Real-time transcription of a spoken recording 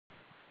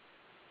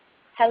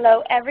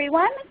Hello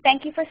everyone.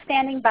 Thank you for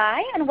standing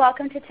by and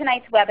welcome to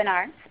tonight's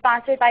webinar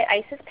sponsored by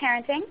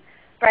IsisParenting,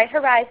 Bright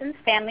Horizons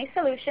Family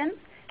Solutions,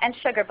 and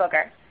Sugar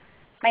Booger.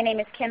 My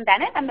name is Kim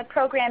Bennett. I'm the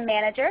Program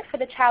Manager for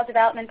the Child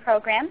Development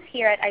Programs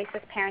here at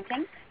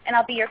IsisParenting, and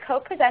I'll be your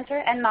co-presenter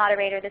and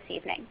moderator this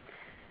evening.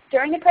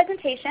 During the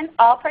presentation,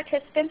 all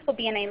participants will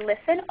be in a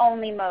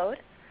listen-only mode.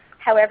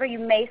 However, you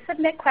may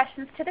submit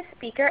questions to the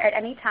speaker at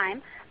any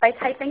time by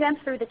typing them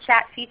through the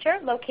chat feature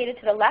located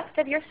to the left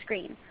of your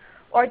screen,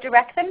 or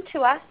direct them to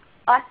us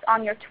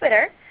on your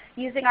Twitter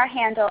using our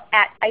handle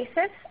at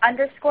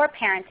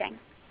ISIS_parenting.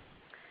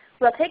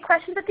 We'll take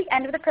questions at the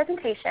end of the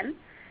presentation.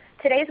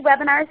 Today's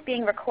webinar is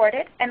being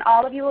recorded, and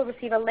all of you will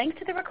receive a link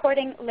to the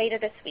recording later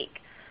this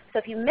week. So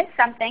if you missed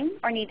something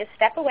or need to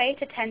step away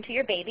to tend to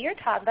your baby or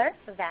toddler,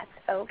 that's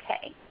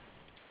okay.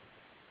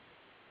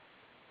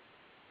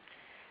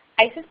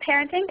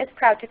 IsisParenting is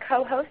proud to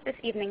co-host this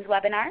evening's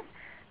webinar.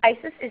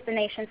 ISIS is the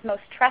nation's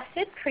most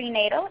trusted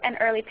prenatal and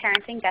early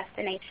parenting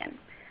destination.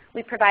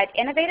 We provide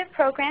innovative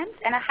programs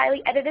and a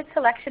highly edited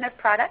selection of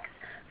products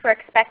for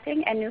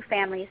expecting and new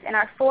families in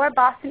our 4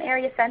 Boston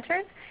area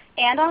centers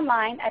and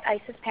online at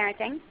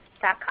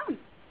IsisParenting.com.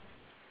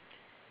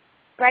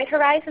 Bright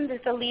Horizons is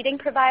the leading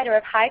provider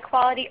of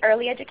high-quality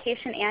early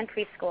education and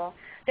preschool.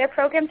 Their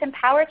programs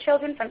empower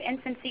children from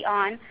infancy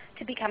on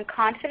to become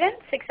confident,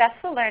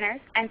 successful learners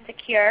and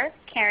secure,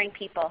 caring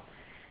people.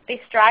 They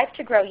strive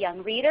to grow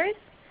young readers,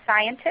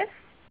 scientists,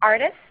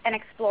 artists, and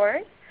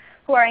explorers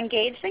who are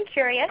engaged and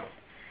curious,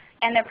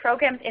 and their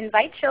programs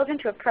invite children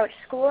to approach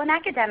school and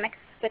academics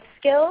with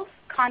skills,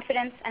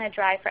 confidence, and a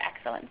drive for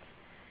excellence.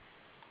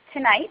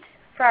 Tonight,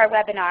 for our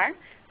webinar,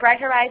 Bright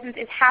Horizons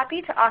is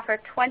happy to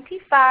offer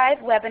 25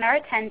 webinar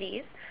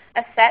attendees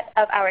a set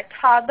of our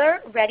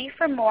Toddler Ready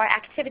for More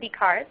activity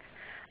cards,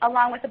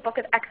 along with a Book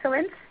of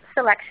Excellence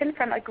selection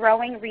from a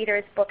growing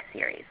readers book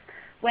series.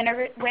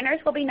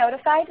 Winners will be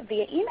notified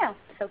via email,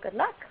 so good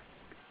luck.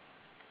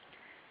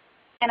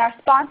 And our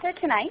sponsor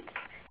tonight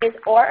is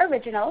Or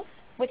Originals,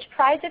 which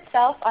prides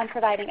itself on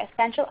providing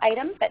essential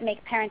items that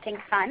make parenting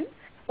fun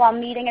while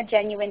meeting a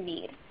genuine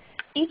need.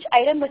 Each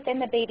item within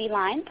the baby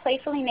line,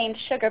 playfully named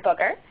Sugar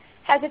Booger,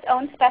 has its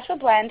own special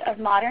blend of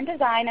modern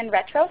design and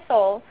retro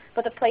soul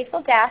with a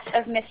playful dash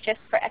of mischief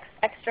for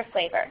extra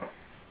flavor.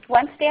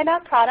 One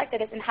standout product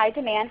that is in high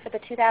demand for the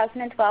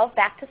 2012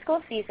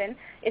 back-to-school season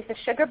is the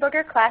Sugar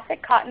Booger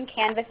Classic Cotton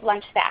Canvas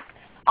Lunch Sack,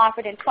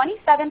 offered in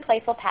 27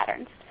 playful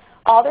patterns.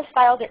 All their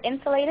styles are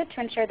insulated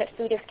to ensure that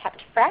food is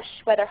kept fresh,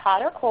 whether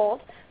hot or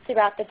cold,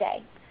 throughout the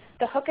day.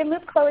 The hook and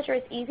loop closure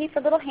is easy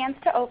for little hands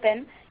to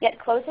open, yet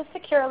closes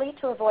securely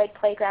to avoid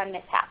playground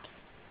mishaps.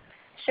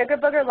 Sugar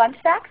Booger lunch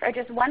sacks are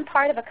just one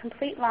part of a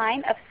complete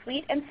line of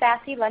sweet and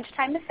sassy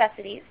lunchtime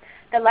necessities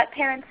that let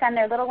parents send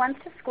their little ones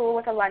to school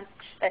with a lunch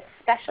that's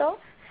special,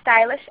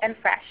 stylish, and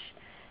fresh.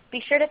 Be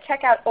sure to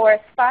check out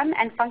Or's fun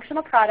and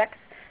functional products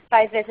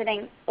by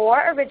visiting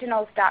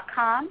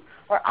ororiginals.com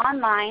or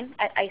online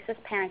at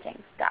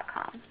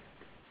IsisParenting.com.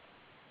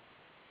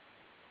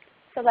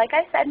 So like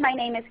I said, my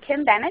name is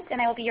Kim Bennett,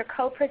 and I will be your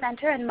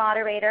co-presenter and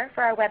moderator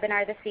for our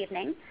webinar this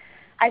evening.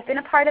 I've been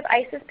a part of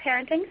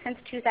IsisParenting since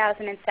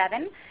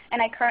 2007,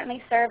 and I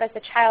currently serve as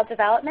the Child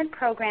Development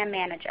Program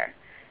Manager.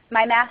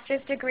 My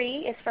master's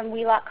degree is from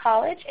Wheelock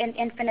College in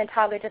Infant and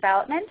Toddler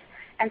Development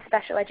and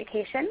Special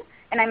Education,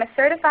 and I'm a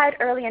certified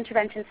early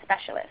intervention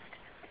specialist.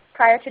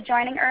 Prior to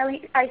joining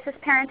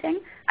IsisParenting,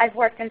 I've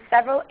worked in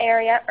several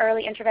area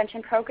early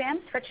intervention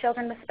programs for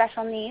children with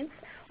special needs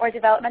or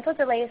developmental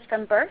delays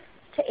from birth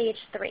to age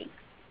 3.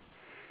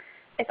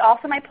 It's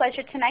also my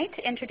pleasure tonight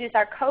to introduce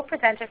our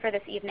co-presenter for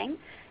this evening,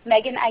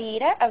 Megan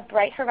Aida of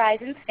Bright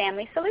Horizons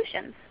Family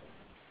Solutions.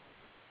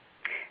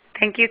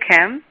 Thank you,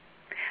 Kim.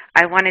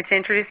 I wanted to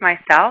introduce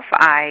myself.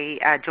 I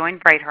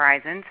joined Bright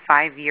Horizons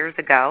 5 years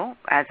ago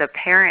as a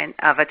parent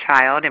of a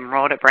child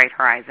enrolled at Bright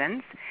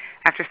Horizons.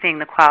 After seeing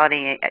the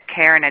quality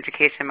care and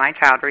education my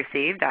child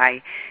received,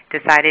 I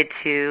decided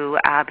to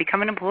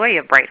become an employee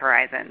of Bright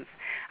Horizons.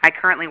 I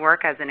currently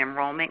work as an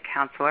enrollment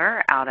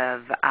counselor out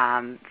of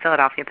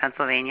Philadelphia,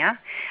 Pennsylvania.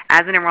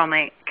 As an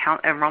enrollment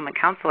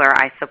counselor,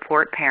 I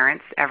support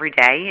parents every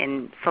day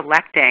in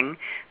selecting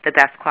the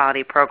best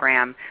quality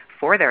program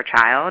for their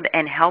child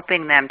and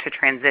helping them to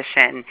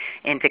transition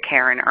into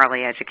care and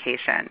early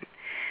education.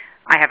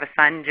 I have a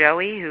son,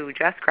 Joey, who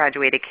just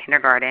graduated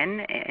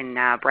kindergarten in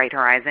Bright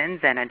Horizons,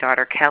 and a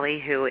daughter, Kelly,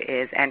 who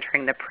is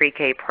entering the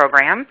pre-K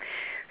program.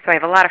 So I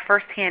have a lot of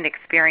firsthand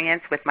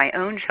experience with my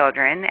own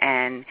children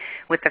and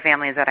with the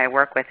families that I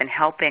work with in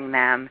helping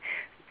them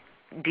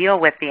deal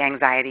with the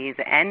anxieties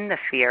and the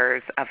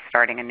fears of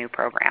starting a new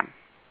program.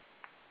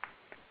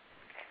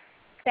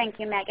 Thank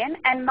you, Megan.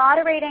 And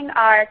moderating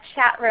our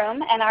chat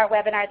room and our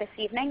webinar this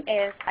evening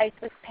is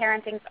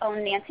IsisParenting's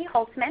own Nancy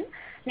Holtzman.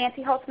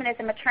 Nancy Holtzman is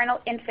a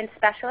maternal infant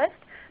specialist,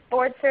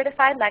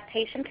 board-certified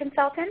lactation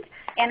consultant,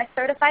 and a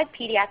certified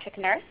pediatric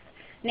nurse.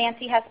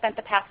 Nancy has spent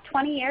the past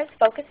 20 years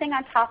focusing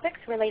on topics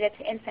related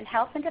to infant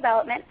health and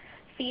development,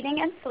 feeding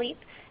and sleep,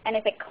 and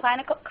is a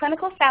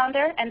clinical,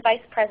 founder and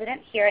vice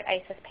president here at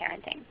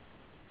IsisParenting.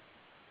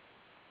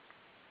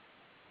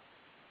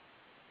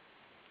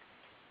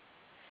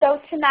 So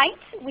tonight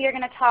we are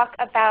going to talk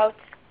about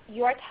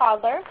your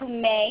toddler who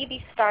may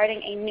be starting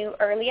a new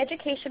early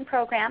education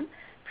program,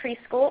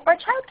 preschool, or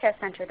childcare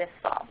center this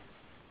fall.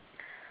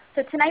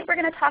 So tonight we're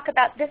going to talk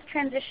about this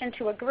transition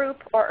to a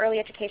group or early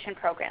education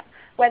program,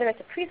 whether it's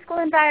a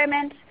preschool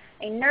environment,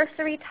 a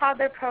nursery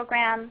toddler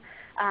program,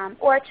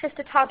 or just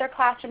a toddler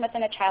classroom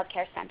within a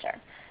childcare center.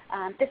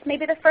 This may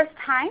be the first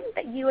time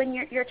that you and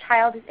your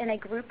child is in a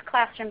group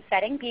classroom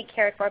setting being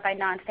cared for by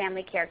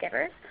non-family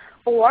caregivers,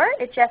 or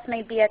it just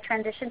may be a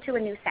transition to a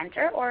new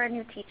center or a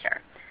new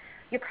teacher.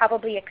 You're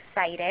probably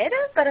excited,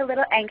 but a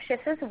little anxious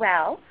as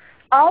well.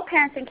 All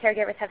parents and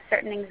caregivers have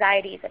certain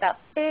anxieties about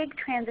big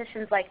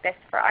transitions like this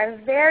for our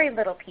very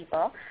little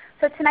people.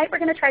 So tonight we're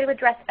going to try to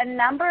address a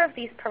number of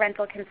these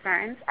parental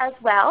concerns as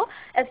well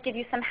as give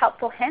you some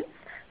helpful hints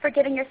for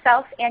getting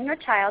yourself and your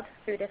child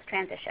through this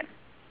transition.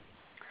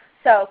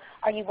 So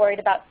are you worried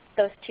about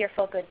those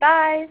tearful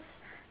goodbyes,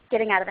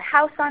 getting out of the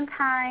house on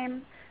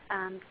time,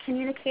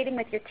 communicating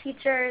with your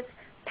teachers,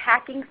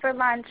 packing for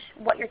lunch,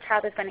 what your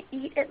child is going to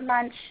eat at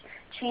lunch,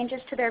 changes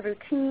to their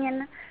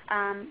routine,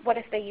 what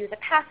if they use a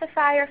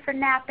pacifier for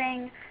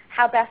napping,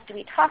 how best do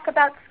we talk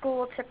about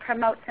school to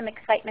promote some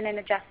excitement and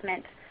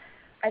adjustment?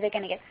 Are they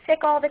going to get sick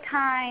all the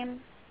time?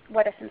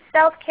 What are some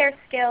self-care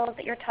skills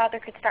that your toddler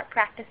could start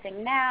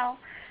practicing now?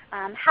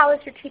 How is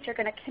your teacher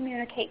going to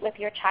communicate with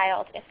your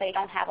child if they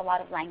don't have a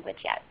lot of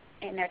language yet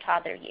in their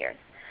toddler years?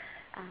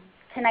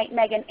 Tonight,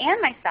 Megan and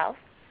myself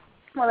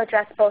will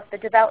address both the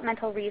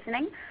developmental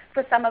reasoning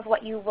for some of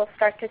what you will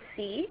start to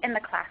see in the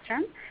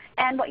classroom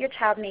and what your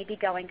child may be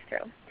going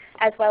through,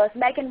 as well as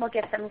Megan will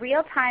give some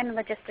real-time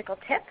logistical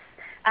tips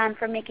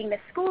for making the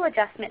school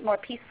adjustment more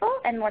peaceful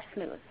and more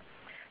smooth.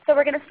 So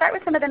we're going to start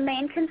with some of the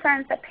main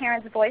concerns that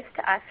parents voice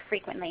to us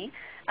frequently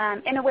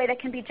in a way that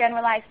can be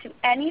generalized to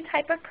any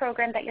type of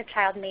program that your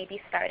child may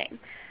be starting.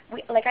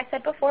 Like I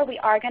said before, we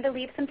are going to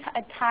leave some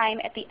time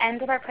at the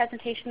end of our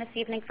presentation this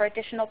evening for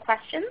additional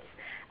questions.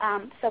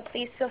 So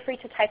please feel free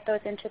to type those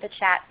into the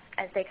chat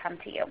as they come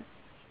to you.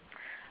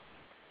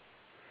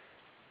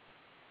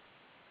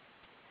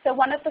 So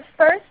one of the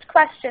first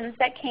questions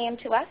that came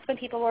to us when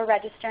people were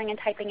registering and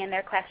typing in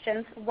their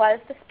questions was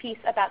this piece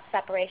about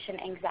separation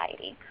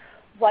anxiety.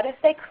 What if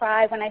they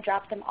cry when I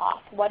drop them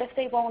off? What if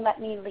they won't let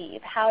me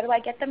leave? How do I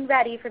get them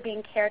ready for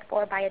being cared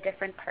for by a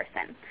different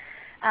person?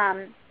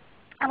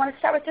 I want to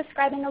start with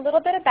describing a little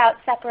bit about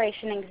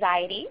separation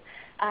anxiety.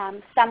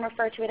 Some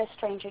refer to it as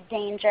stranger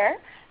danger.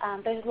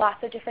 There's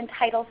lots of different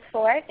titles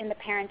for it in the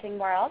parenting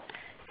world.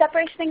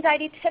 Separation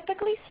anxiety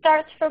typically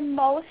starts for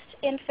most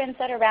infants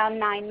at around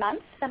 9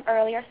 months, some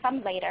earlier,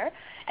 some later,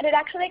 and it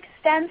actually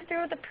extends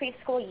through the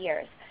preschool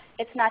years.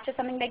 It's not just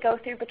something they go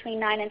through between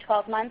 9 and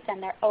 12 months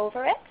and they're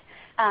over it.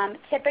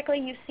 Typically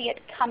you see it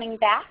coming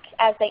back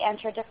as they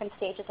enter different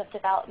stages of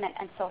development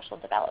and social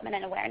development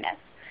and awareness.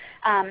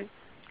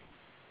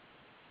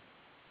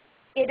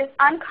 It is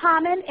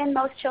uncommon in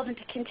most children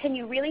to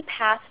continue really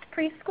past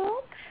preschool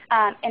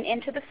and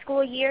into the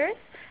school years.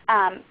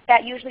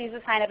 That usually is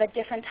a sign of a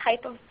different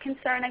type of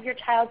concern of your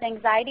child's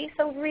anxiety.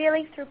 So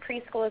really through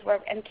preschool is where,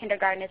 and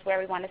kindergarten is where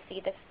we want to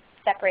see this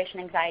separation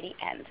anxiety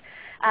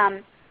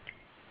end.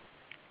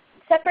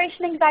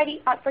 Separation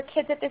anxiety for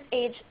kids at this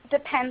age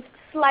depends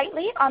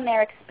slightly on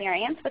their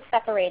experience with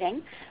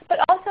separating, but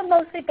also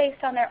mostly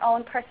based on their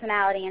own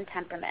personality and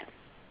temperament.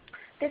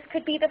 This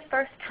could be the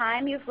first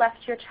time you've left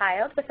your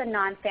child with a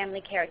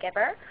non-family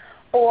caregiver,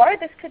 or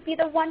this could be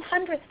the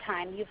 100th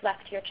time you've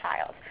left your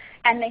child,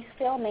 and they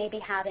still may be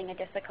having a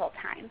difficult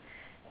time.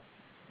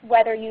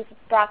 Whether you've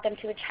brought them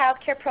to a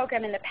childcare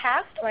program in the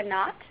past or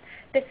not,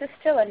 this is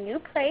still a new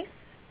place,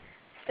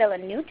 still a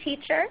new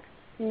teacher,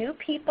 new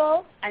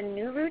people, a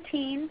new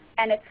routine,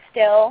 and it's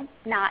still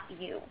not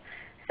you.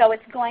 So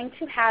it's going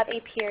to have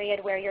a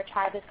period where your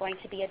child is going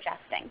to be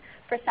adjusting.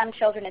 For some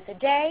children it's a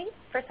day,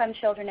 for some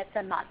children it's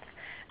a month.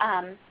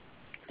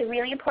 The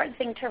really important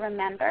thing to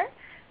remember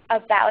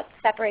about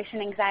separation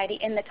anxiety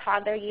in the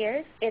toddler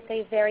years, it's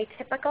a very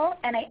typical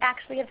and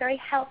actually a very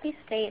healthy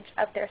stage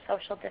of their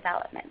social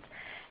development.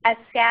 As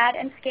sad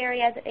and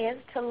scary as it is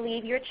to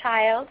leave your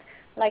child,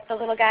 like the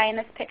little guy in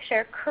this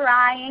picture,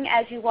 crying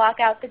as you walk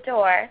out the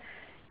door,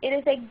 it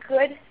is a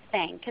good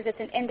thing because it's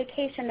an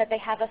indication that they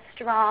have a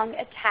strong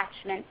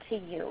attachment to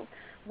you.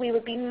 We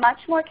would be much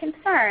more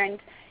concerned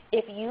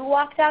if you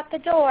walked out the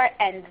door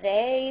and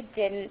they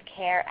didn't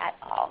care at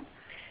all.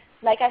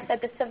 Like I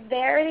said, the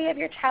severity of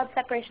your child's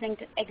separation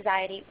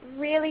anxiety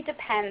really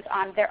depends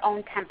on their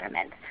own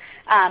temperament.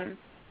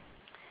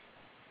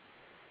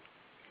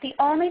 The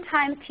only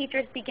time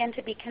teachers begin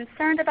to be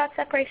concerned about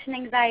separation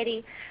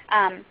anxiety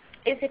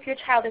is if your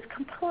child is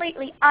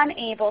completely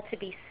unable to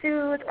be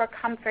soothed or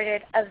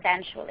comforted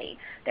eventually.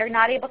 They're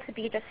not able to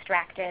be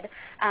distracted.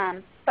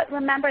 But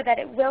remember that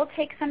it will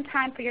take some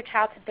time for your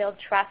child to build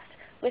trust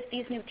with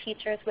these new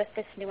teachers, with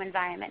this new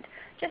environment,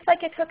 just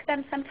like it took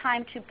them some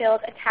time to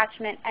build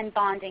attachment and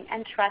bonding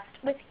and trust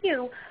with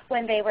you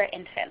when they were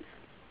infants.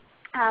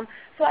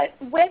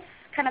 With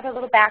kind of a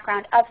little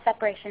background of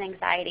separation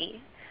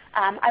anxiety,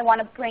 I want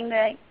to bring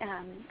the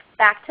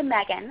back to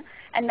Megan,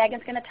 and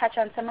Megan's going to touch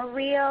on some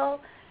real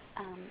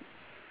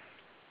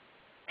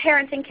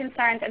parenting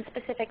concerns and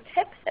specific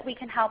tips that we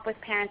can help with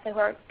parents who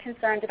are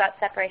concerned about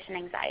separation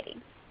anxiety.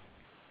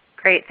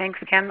 Great. Thanks,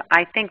 Kim.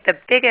 I think the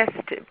biggest,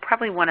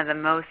 probably one of the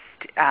most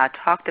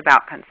talked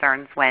about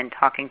concerns when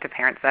talking to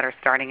parents that are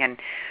starting in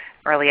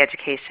early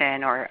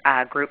education or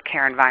group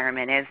care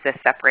environment is the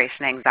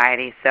separation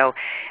anxiety. So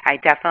I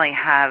definitely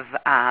have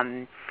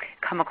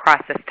come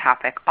across this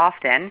topic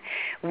often.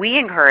 We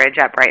encourage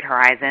at Bright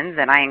Horizons,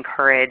 and I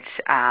encourage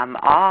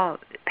all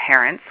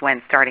parents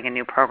when starting a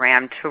new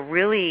program to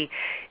really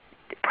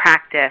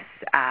practice,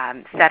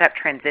 set up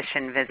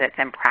transition visits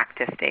and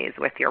practice days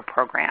with your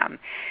program.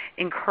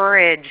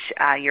 Encourage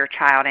your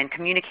child and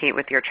communicate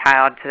with your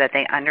child so that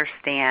they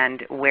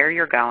understand where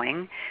you're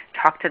going.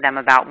 Talk to them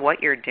about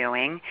what you're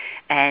doing,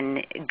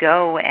 and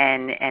go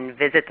and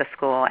visit the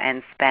school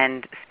and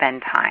spend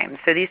time.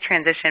 So these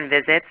transition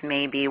visits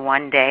may be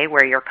one day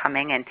where you're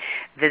coming and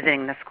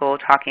visiting the school,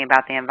 talking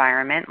about the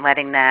environment,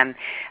 letting them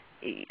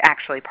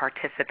actually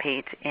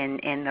participate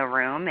in the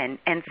room,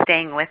 and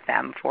staying with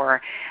them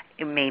for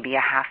maybe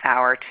a half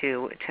hour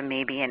to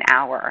maybe an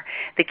hour.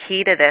 The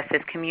key to this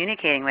is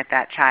communicating with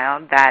that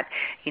child that,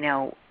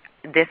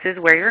 this is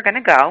where you're going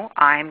to go.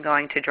 I'm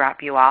going to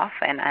drop you off,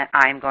 and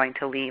I'm going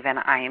to leave, and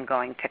I am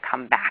going to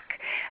come back.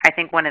 I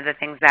think one of the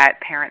things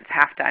that parents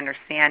have to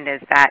understand is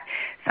that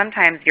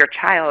sometimes your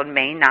child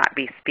may not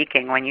be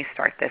speaking when you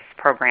start this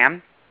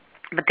program,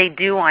 but they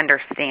do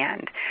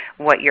understand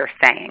what you're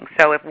saying.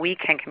 So if we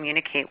can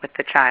communicate with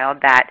the child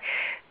that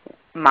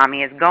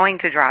Mommy is going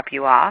to drop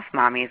you off,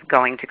 Mommy is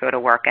going to go to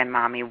work, and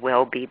Mommy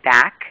will be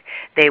back,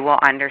 they will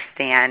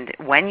understand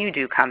when you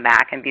do come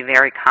back and be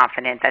very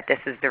confident that this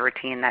is the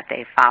routine that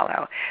they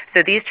follow.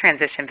 So these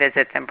transition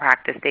visits and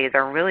practice days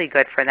are really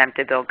good for them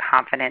to build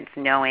confidence,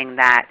 knowing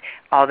that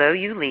although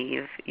you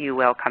leave, you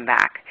will come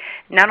back.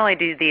 Not only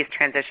do these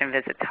transition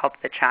visits help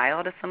the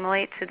child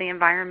assimilate to the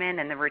environment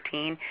and the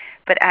routine,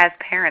 but as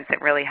parents,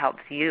 it really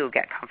helps you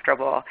get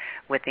comfortable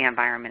with the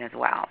environment as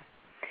well.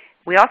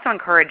 We also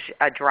encourage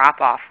a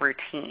drop-off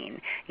routine.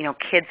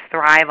 Kids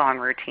thrive on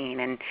routine,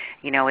 and,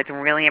 it's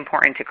really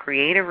important to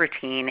create a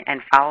routine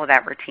and follow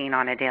that routine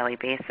on a daily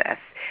basis.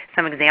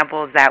 Some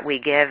examples that we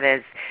give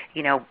is,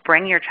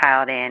 bring your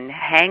child in,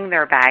 hang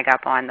their bag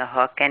up on the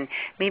hook, and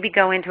maybe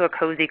go into a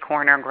cozy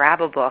corner,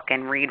 grab a book,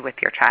 and read with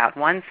your child,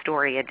 one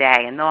story a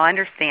day, and they'll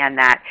understand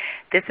that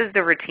this is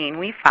the routine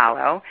we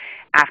follow.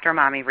 After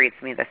Mommy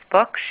reads me this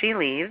book, she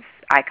leaves,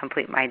 I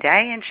complete my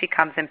day, and she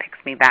comes and picks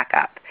me back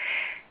up.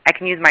 I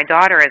can use my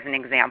daughter as an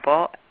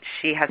example.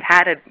 She has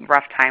had a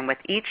rough time with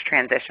each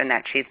transition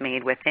that she's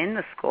made within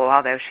the school,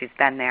 although she's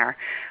been there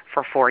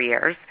for 4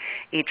 years.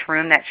 Each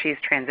room that she's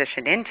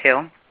transitioned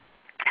into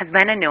has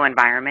been a new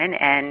environment,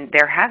 and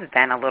there has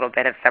been a little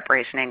bit of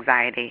separation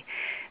anxiety.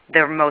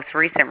 The most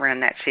recent room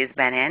that she's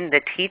been in,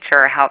 the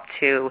teacher helped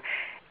to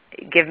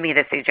give me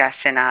the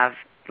suggestion of,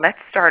 let's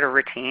start a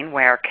routine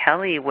where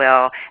Kelly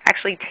will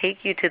actually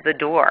take you to the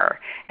door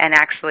and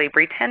actually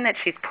pretend that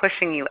she's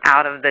pushing you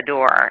out of the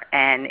door.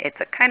 And it's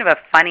a kind of a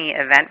funny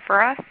event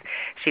for us.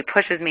 She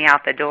pushes me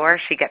out the door,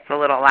 she gets a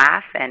little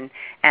laugh, and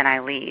I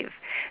leave.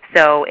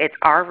 So it's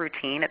our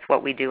routine. It's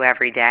what we do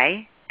every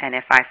day. And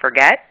if I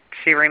forget,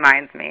 she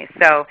reminds me.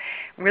 So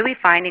really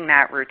finding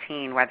that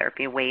routine, whether it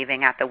be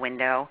waving at the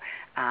window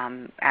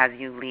as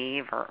you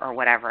leave or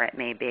whatever it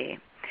may be.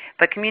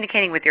 But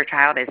communicating with your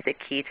child is the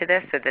key to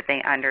this so that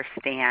they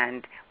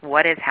understand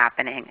what is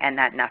happening and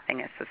that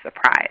nothing is a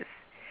surprise.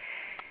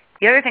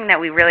 The other thing that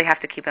we really have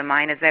to keep in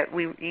mind is that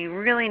you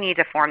really need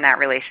to form that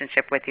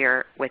relationship with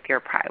your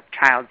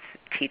child's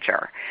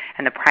teacher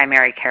and the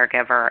primary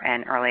caregiver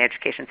and early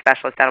education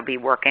specialist that will be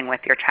working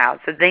with your child,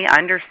 so they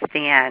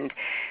understand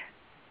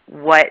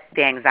what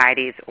the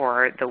anxieties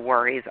or the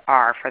worries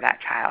are for that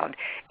child.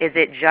 Is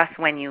it just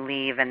when you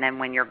leave and then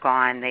when you're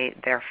gone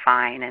they're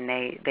fine and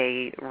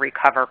they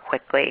recover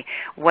quickly?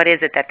 What is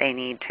it that they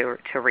need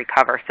to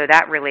recover? So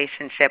that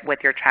relationship with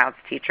your child's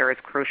teacher is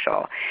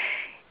crucial.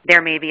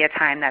 There may be a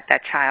time that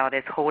child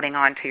is holding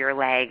on to your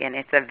leg and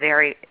it's a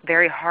very,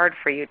 very hard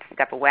for you to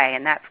step away,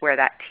 and that's where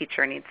that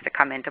teacher needs to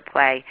come into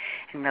play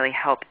and really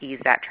help ease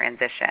that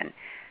transition.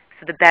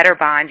 So the better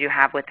bond you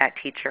have with that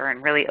teacher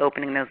and really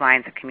opening those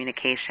lines of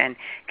communication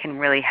can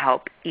really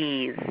help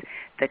ease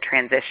the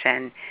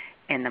transition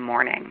in the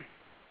morning.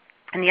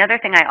 And the other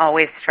thing I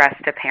always stress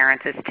to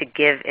parents is to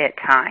give it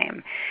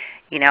time.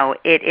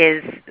 It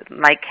is,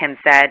 like Kim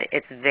said,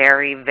 it's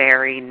very,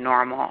 very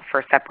normal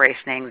for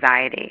separation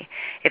anxiety.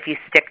 If you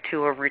stick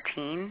to a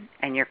routine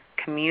and you're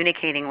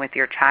communicating with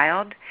your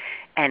child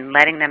and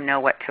letting them know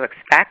what to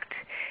expect,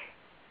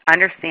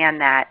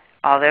 understand that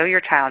although your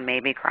child may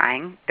be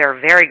crying, they're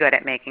very good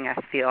at making us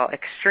feel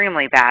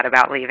extremely bad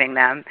about leaving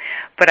them.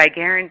 But I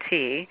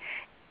guarantee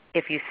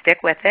if you stick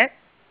with it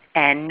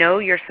and know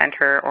your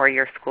center or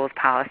your school's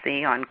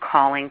policy on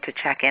calling to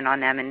check in on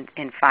them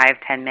in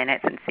 5-10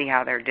 minutes and see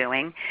how they're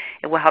doing,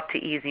 it will help to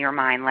ease your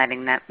mind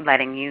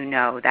letting you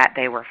know that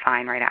they were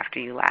fine right after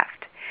you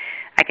left.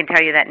 I can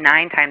tell you that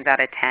 9 times out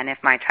of 10, if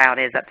my child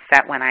is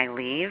upset when I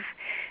leave,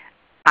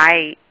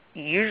 I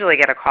usually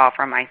get a call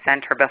from my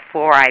center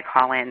before I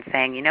call in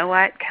saying, you know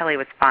what, Kelly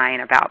was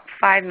fine about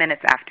 5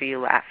 minutes after you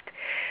left.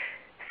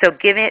 So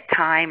give it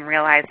time,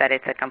 realize that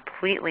it's a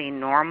completely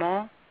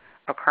normal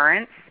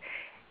occurrence.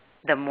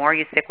 The more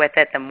you stick with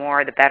it,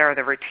 the better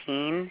the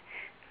routine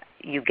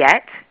you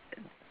get,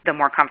 the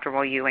more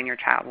comfortable you and your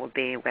child will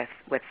be with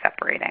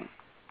separating.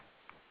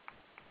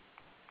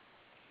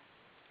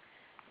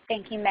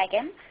 Thank you,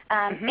 Megan.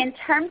 In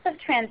terms of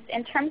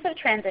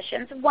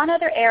transitions, one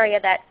other area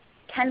that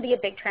can be a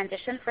big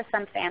transition for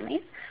some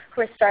families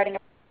who are starting a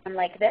program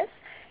like this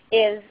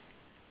is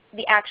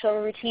the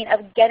actual routine of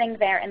getting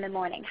there in the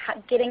morning,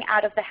 getting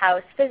out of the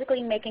house,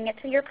 physically making it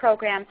to your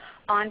program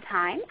on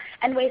time,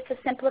 and ways to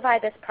simplify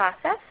this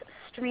process,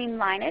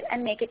 streamline it,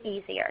 and make it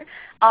easier.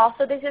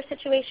 Also, these are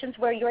situations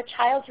where your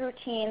child's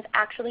routines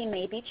actually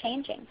may be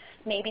changing.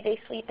 Maybe they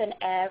sleep in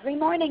every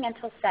morning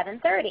until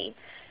 7:30.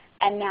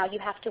 And now you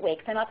have to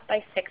wake them up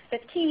by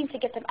 6:15 to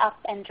get them up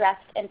and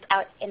dressed and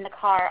out in the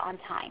car on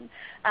time.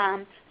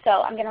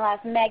 So I'm going to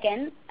ask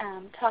Megan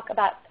talk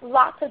about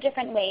lots of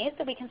different ways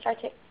that we can start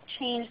to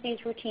change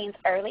these routines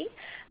early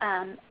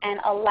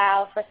and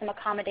allow for some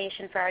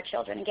accommodation for our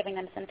children and giving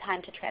them some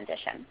time to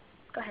transition.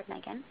 Go ahead,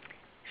 Megan.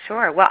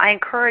 Sure. Well, I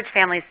encourage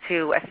families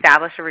to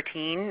establish a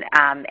routine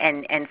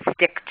and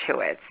stick to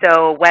it.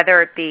 So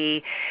whether it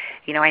be,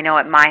 I know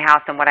at my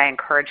house, and what I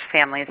encourage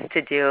families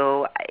to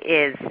do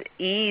is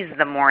ease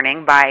the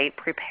morning by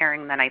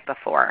preparing the night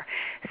before,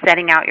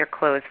 setting out your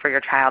clothes for your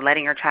child,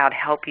 letting your child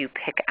help you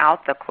pick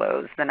out the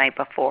clothes the night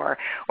before,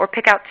 or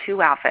pick out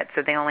 2 outfits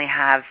so they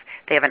have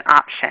an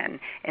option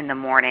in the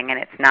morning, and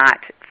it's not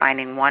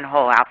finding one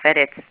whole outfit,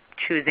 it's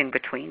choosing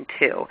between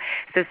 2.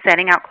 So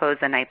setting out clothes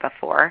the night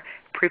before,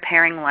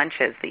 preparing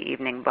lunches the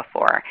evening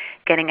before,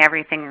 getting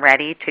everything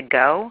ready to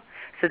go,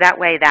 so that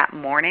way that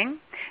morning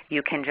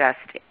you can just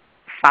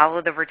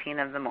follow the routine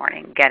of the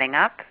morning, getting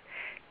up,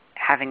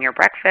 having your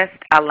breakfast,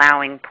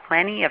 allowing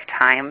plenty of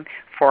time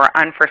for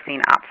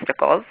unforeseen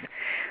obstacles.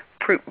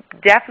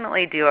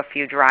 Definitely do a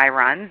few dry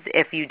runs.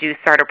 If you do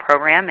start a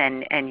program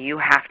and you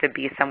have to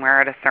be somewhere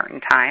at a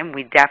certain time,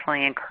 we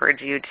definitely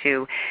encourage you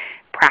to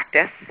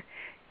practice.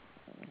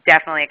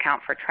 Definitely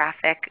account for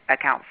traffic,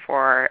 account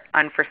for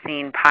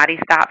unforeseen potty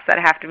stops that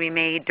have to be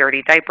made,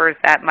 dirty diapers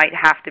that might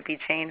have to be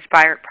changed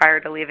prior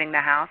to leaving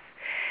the house.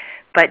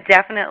 But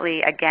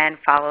definitely, again,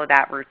 follow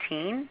that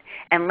routine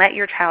and let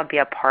your child be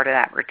a part of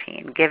that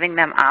routine, giving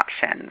them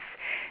options,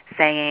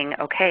 saying,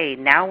 okay,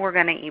 now we're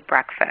going to eat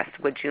breakfast.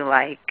 Would you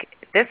like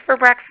this for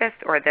breakfast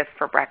or this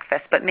for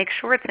breakfast? But make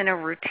sure it's in a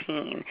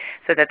routine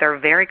so that they're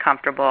very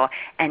comfortable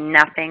and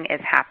nothing is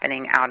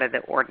happening out of the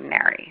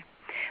ordinary.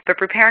 But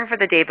preparing for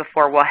the day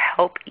before will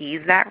help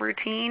ease that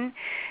routine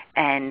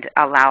and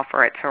allow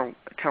for it to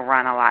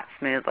run a lot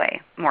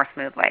more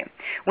smoothly.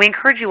 We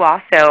encourage you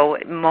also,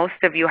 most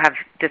of you have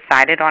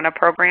decided on a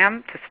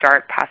program to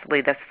start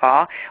possibly this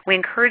fall. We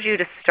encourage you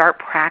to start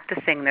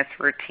practicing this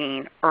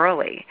routine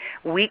early,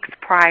 weeks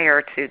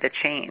prior to the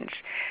change.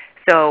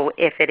 So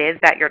if it is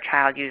that your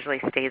child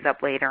usually stays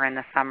up later in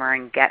the summer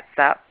and gets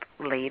up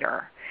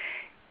later,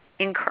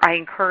 I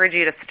encourage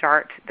you to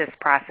start this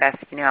process,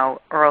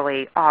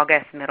 early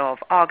August, middle of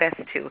August,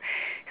 to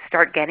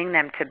start getting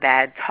them to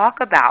bed.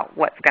 Talk about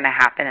what's going to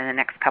happen in the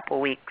next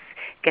couple weeks,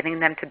 getting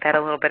them to bed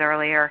a little bit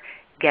earlier,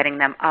 getting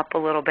them up a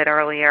little bit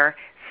earlier,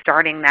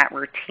 starting that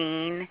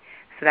routine,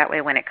 so that way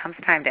when it comes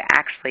time to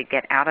actually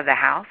get out of the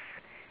house,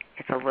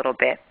 it's a little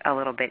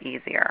bit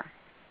easier.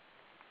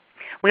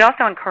 We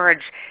also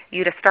encourage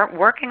you to start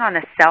working on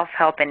the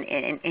self-help and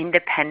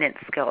independent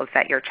skills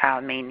that your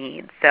child may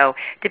need. So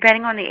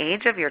depending on the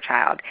age of your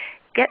child,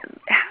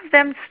 have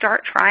them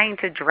start trying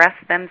to dress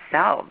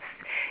themselves,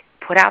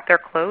 put out their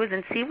clothes,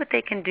 and see what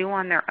they can do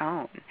on their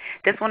own.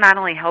 This will not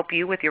only help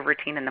you with your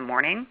routine in the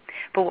morning,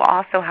 but will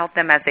also help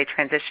them as they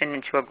transition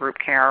into a group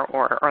care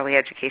or early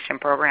education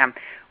program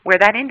where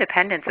that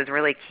independence is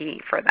really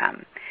key for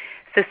them.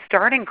 So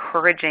start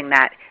encouraging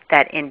that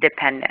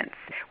independence.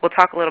 We'll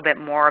talk a little bit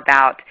more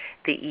about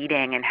the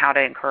eating and how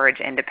to encourage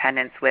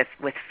independence with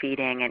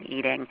feeding and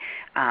eating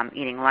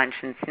lunch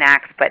and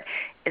snacks. But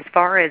as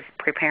far as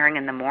preparing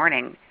in the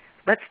morning,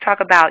 let's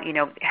talk about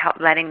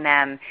letting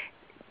them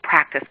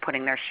practice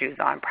putting their shoes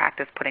on,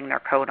 practice putting their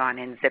coat on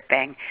and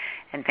zipping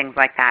and things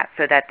like that,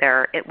 so that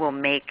it will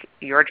make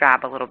your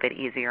job a little bit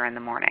easier in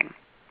the morning.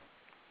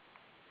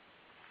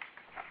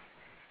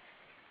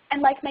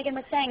 And like Megan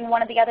was saying,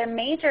 one of the other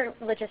major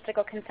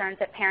logistical concerns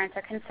that parents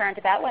are concerned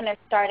about when they're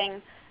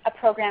starting a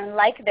program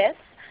like this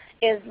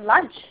is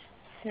lunch,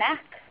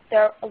 snack.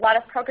 There are a lot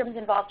of programs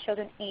involve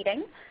children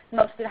eating.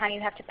 Most of the time you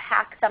have to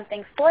pack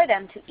something for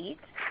them to eat.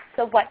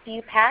 So what do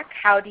you pack?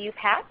 How do you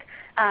pack?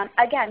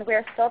 Again,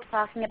 we're still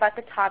talking about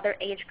the toddler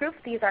age group.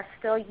 These are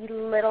still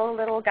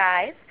little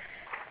guys.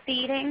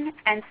 Feeding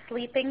and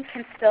sleeping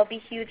can still be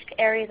huge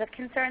areas of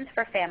concerns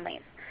for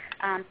families.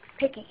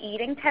 Picky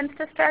eating tends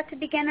to start to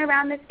begin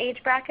around this age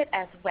bracket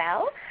as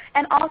well.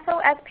 And also,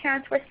 as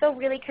parents, we're still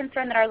really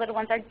concerned that our little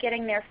ones are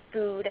getting their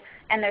food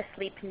and their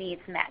sleep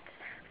needs met.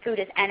 Food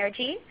is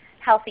energy,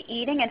 Healthy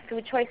eating and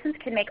food choices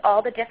can make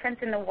all the difference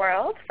in the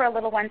world for a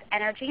little one's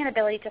energy and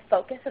ability to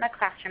focus in a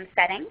classroom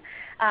setting.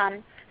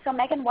 So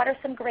Megan, what are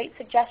some great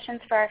suggestions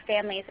for our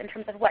families in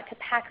terms of what to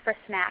pack for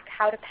snack,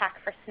 how to pack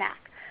for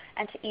snack,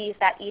 and to ease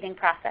that eating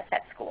process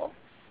at school?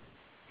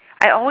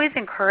 I always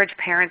encourage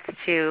parents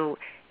to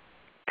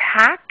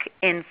pack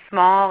in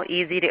small,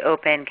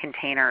 easy-to-open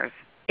containers.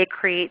 It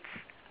creates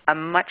a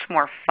much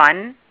more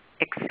fun,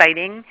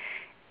 exciting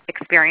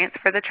experience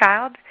for the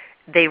child.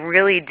 They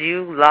really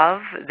do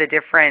love the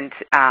different,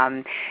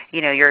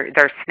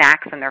 their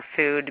snacks and their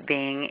food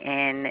being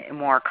in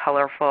more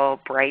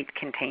colorful, bright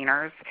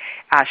containers.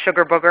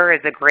 Sugar Booger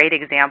is a great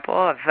example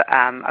of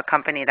a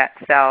company that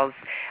sells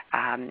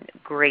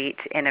great,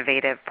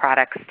 innovative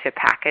products to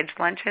package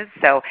lunches.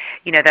 So,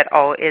 that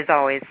is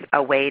always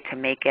a way to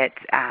make it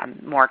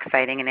more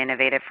exciting and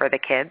innovative for the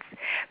kids.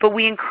 But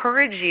we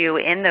encourage you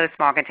in those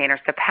small containers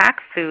to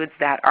pack foods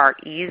that are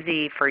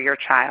easy for your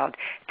child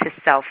to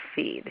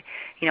self-feed.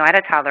 At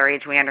a toddler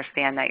age, we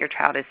understand that your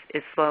child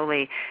is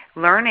slowly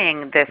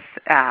learning this,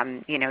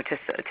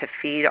 to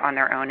feed on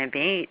their own and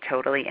be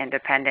totally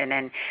independent.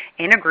 And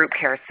in a group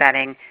care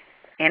setting,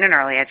 in an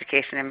early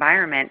education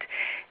environment,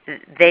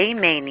 they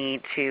may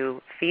need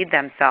to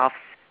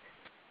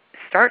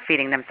start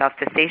feeding themselves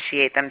to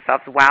satiate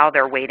themselves while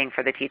they're waiting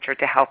for the teacher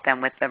to help them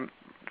with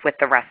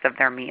the rest of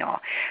their meal.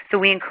 So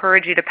we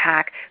encourage you to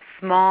pack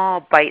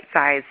small,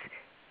 bite-sized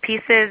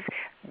pieces,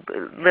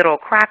 little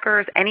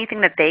crackers,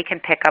 anything that they can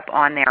pick up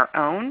on their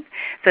own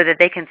so that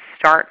they can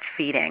start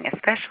feeding,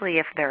 especially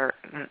if they're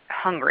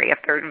hungry. If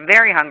they're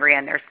very hungry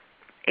and there's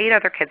 8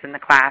 other kids in the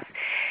class,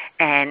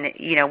 and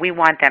we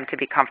want them to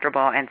be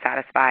comfortable and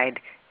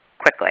satisfied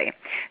quickly.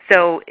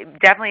 So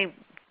definitely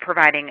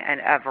providing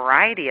a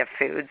variety of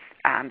foods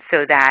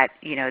so that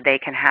they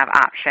can have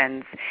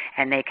options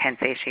and they can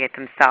satiate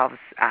themselves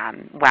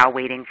while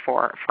waiting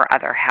for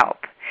other help.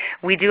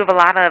 We do have a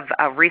lot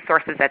of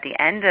resources at the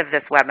end of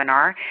this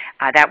webinar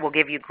that will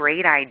give you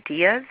great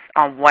ideas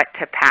on what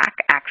to pack,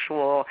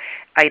 actual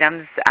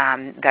items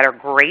that are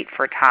great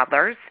for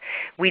toddlers.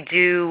 We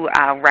do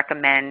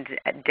recommend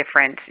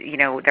different,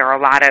 there are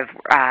a lot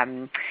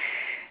of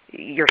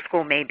your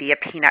school may be a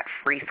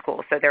peanut-free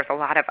school, so there's a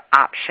lot of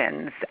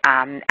options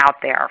out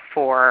there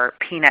for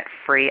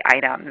peanut-free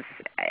items.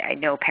 I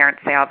know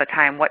parents say all the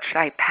time, what should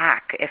I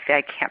pack if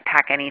I can't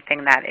pack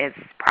anything that is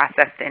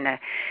processed in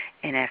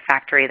a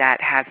factory that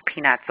has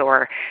peanuts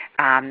or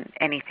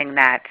anything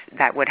that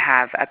would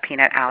have a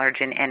peanut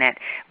allergen in it?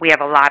 We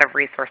have a lot of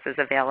resources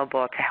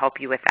available to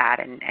help you with that,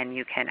 and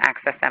you can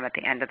access them at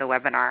the end of the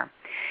webinar.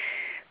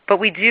 But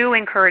we do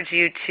encourage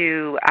you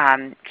to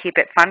keep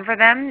it fun for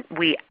them.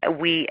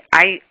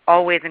 I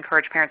always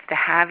encourage parents to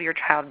have your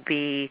child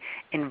be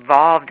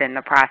involved in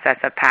the process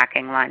of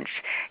packing lunch.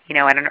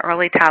 At an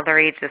early toddler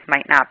age, this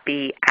might not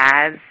be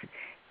as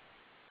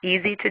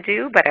easy to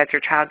do, but as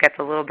your child gets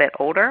a little bit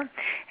older,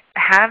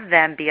 have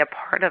them be a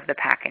part of the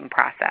packing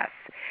process.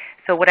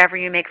 So whatever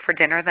you make for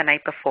dinner the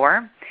night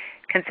before,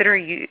 consider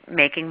you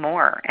making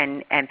more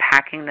and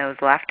packing those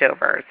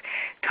leftovers.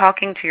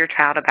 Talking to your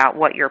child about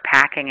what you're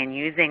packing and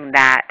using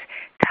that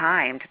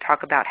time to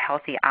talk about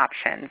healthy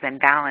options and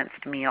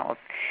balanced meals.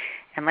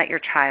 And let your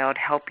child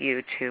help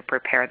you to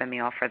prepare the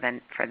meal for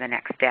the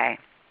next day.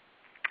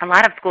 A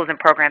lot of schools and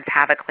programs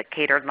have a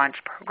catered lunch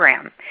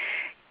program.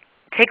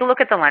 Take a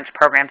look at the lunch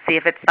program. See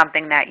if it's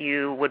something that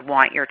you would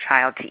want your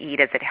child to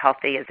eat. Is it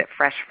healthy? Is it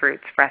fresh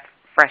fruits, fresh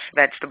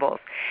vegetables?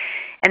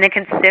 And then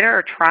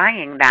consider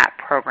trying that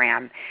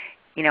program.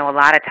 A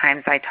lot of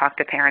times I talk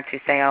to parents who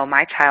say, oh,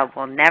 my child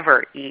will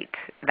never eat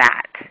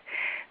that.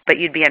 But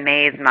you'd be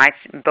amazed,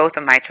 both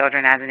of my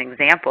children, as an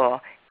example,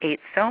 ate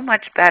so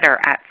much better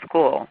at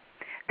school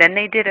than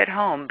they did at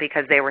home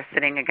because they were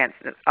sitting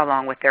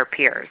along with their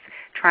peers,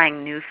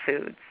 trying new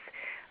foods,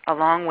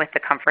 along with the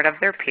comfort of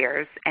their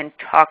peers and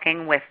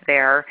talking with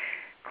their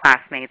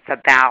classmates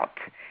about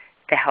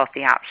the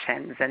healthy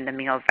options and the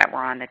meals that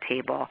were on the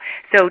table.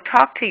 So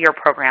talk to your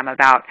program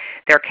about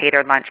their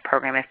catered lunch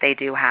program if they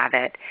do have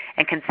it,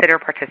 and consider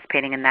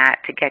participating in that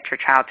to get your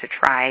child to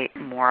try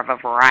more of a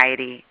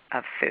variety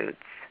of foods.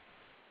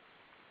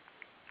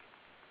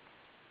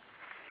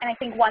 And I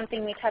think one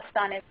thing we touched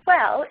on as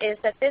well is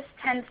that this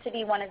tends to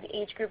be one of the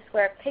age groups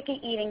where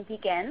picky eating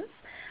begins.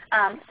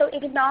 So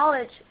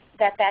acknowledge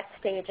that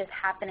stage is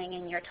happening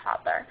in your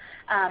toddler.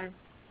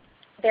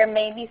 There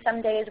may be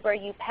some days where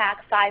you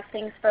pack 5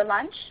 things for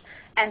lunch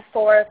and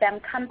 4 of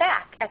them come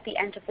back at the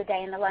end of the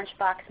day in the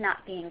lunchbox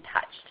not being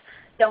touched.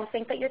 Don't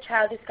think that your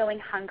child is going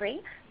hungry.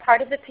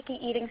 Part of the picky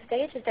eating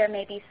stage is there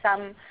may be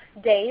some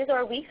days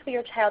or weeks where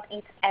your child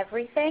eats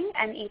everything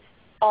and eats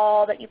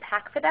all that you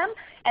pack for them,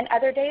 and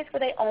other days where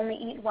they only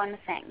eat one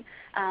thing.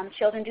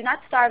 Children do not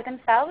starve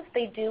themselves.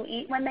 They do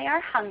eat when they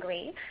are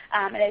hungry,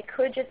 and it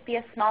could just be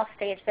a small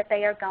stage that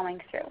they are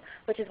going through,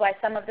 which is why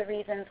some of the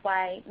reasons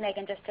why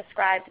Megan just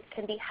described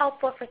can be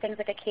helpful for things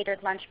like a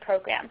catered lunch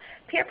program.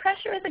 Peer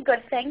pressure is a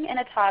good thing in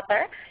a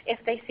toddler. If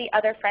they see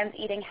other friends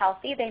eating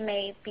healthy, they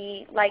may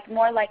be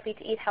more likely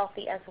to eat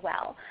healthy as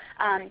well.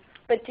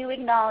 but do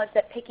acknowledge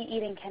that picky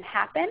eating can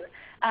happen,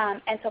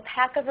 and so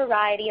pack a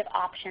variety of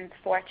options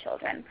for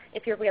children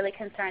if you're really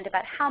concerned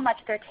about how much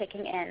they're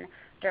taking in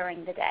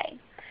during the day.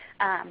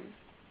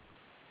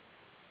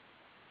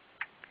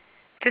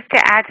 Just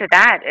to add to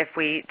that, if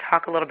we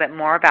talk a little bit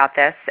more about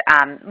this,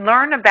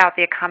 learn about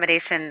the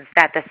accommodations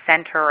that the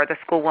center or the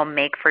school will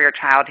make for your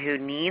child who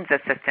needs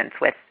assistance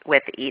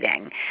with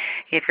eating.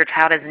 If your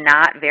child is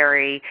not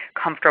very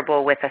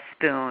comfortable with a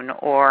spoon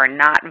or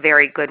not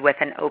very good with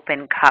an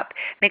open cup,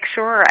 make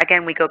sure,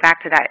 again, we go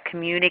back to that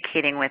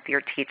communicating with your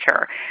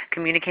teacher,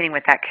 communicating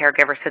with that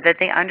caregiver so that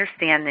they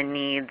understand the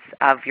needs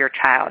of your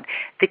child.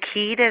 The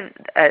key to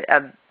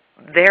a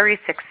very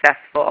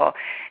successful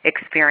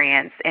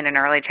experience in an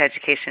early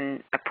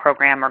education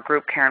program or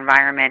group care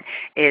environment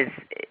is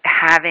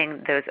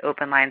having those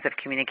open lines of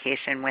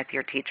communication with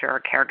your teacher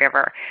or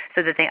caregiver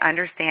so that they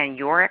understand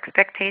your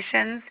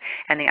expectations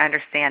and they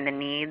understand the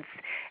needs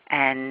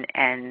and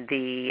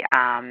the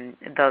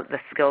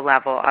skill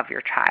level of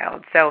your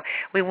child. So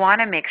we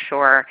want to make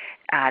sure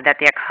that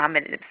the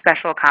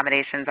special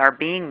accommodations are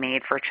being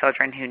made for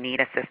children who need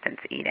assistance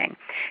eating.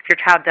 If your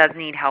child does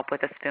need help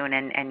with a spoon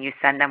and you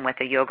send them with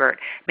a yogurt,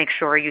 make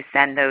sure you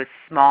send those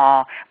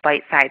small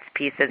bite-sized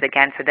pieces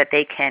again so that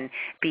they can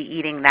be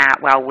eating that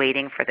while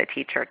waiting for the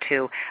teacher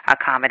to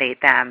accommodate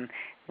them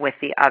with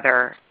the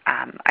other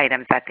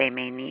items that they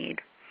may need.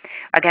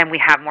 Again,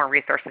 we have more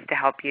resources to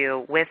help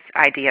you with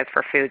ideas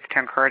for foods to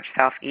encourage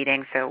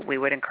self-eating, so we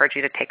would encourage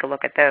you to take a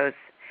look at those.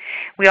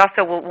 We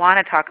also will want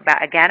to talk about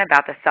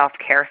the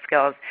self-care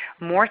skills,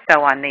 more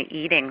so on the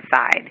eating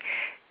side.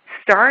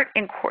 Start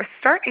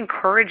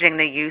encouraging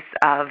the use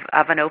of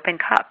an open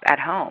cup at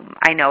home.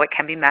 I know it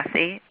can be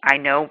messy. I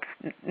know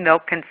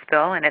milk can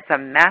spill and it's a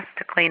mess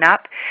to clean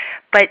up,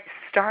 but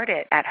start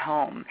it at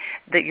home.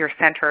 That your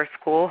center or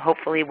school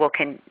hopefully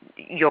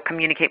you'll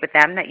communicate with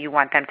them that you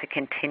want them to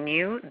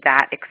continue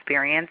that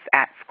experience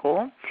at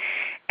school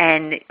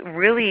and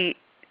really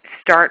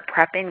start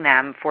prepping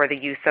them for the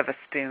use of a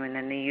spoon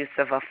and the use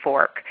of a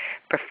fork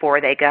before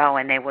they go,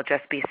 and they will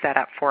just be set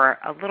up for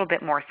a little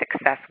bit more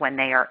success when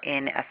they are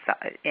in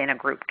a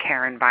group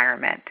care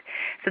environment.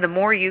 So the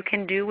more you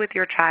can do with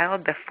your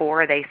child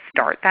before they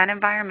start that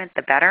environment,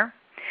 the better.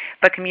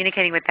 But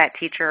communicating with that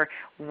teacher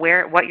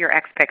what your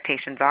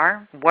expectations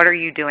are, what are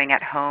you doing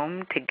at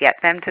home to get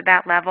them to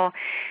that level,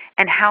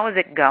 and how is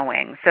it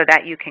going so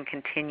that you can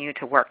continue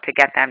to work to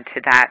get them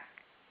to that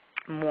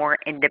more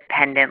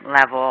independent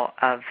level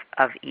of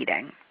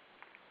eating.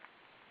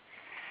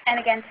 And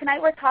again,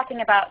 tonight we're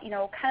talking about,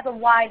 kind of a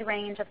wide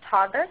range of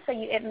toddlers. So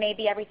it may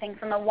be everything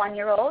from a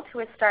 1-year-old who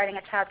is starting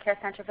a child care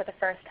center for the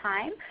first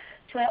time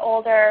to an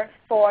older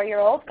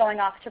 4-year-old going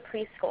off to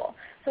preschool.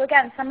 So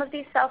again, some of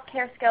these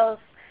self-care skills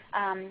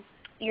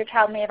your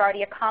child may have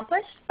already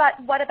accomplished, but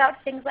what about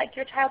things like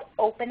your child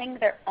opening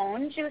their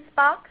own juice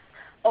box,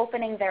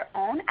 opening their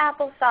own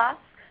applesauce,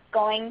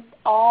 going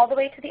all the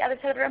way to the other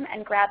side of the room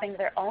and grabbing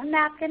their own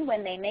napkin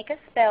when they make a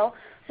spill.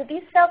 So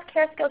these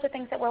self-care skills are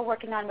things that we're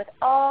working on with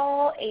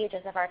all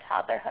ages of our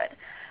toddlerhood.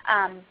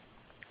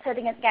 So I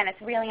think, again,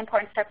 it's really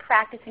important to start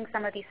practicing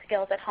some of these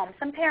skills at home.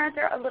 Some parents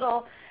are a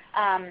little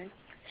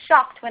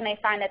shocked when they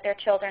find that their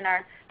children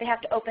they have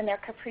to open their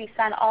Capri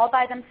Sun all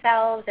by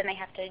themselves and they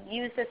have to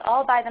use this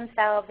all by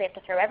themselves. They have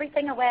to throw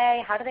everything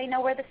away. How do they know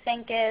where the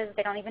sink is?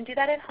 They don't even do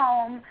that at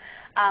home.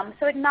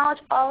 So acknowledge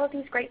all of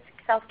these great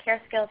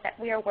self-care skills that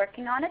we are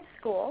working on at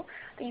school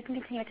that you can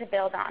continue to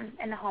build on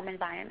in the home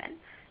environment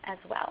as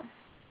well.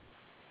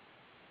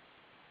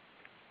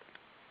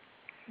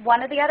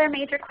 One of the other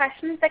major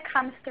questions that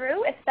comes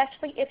through,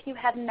 especially if you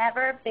have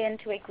never been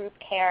to a group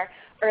care,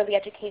 early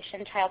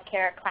education, child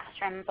care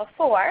classroom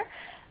before,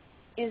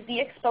 is the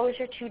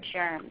exposure to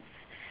germs.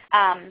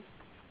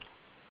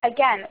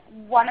 Again,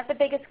 one of the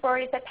biggest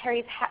worries that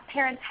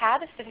parents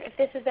have, if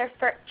this is their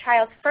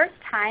child's first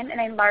time in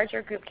a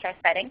larger group care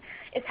setting,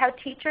 is how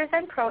teachers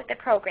and the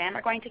program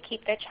are going to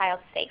keep their child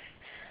safe.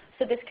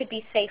 So this could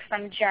be safe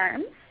from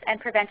germs and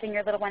preventing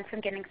your little one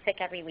from getting sick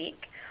every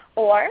week,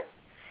 or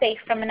safe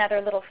from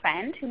another little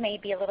friend who may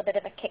be a little bit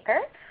of a kicker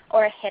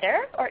or a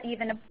hitter or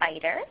even a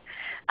biter.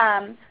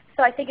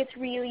 So I think it's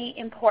really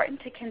important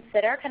to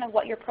consider kind of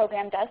what your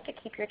program does to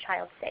keep your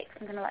child safe.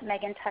 I'm going to let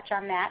Megan touch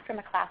on that from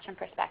a classroom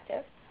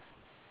perspective.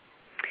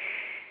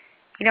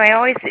 I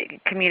always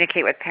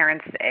communicate with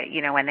parents,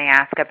 when they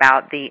ask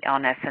about the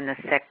illness and the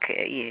sick,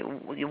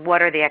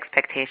 what are the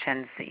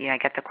expectations? I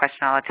get the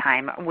question all the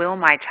time, will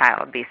my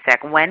child be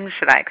sick? When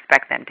should I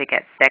expect them to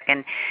get sick?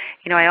 And,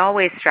 I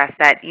always stress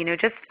that,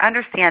 just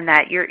understand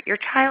that your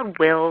child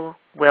will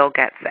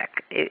get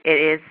sick. It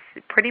is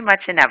pretty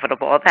much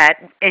inevitable that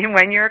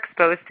when you're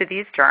exposed to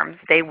these germs,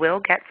 they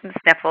will get some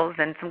sniffles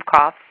and some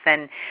coughs,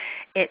 and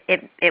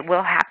it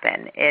will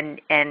happen,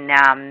 and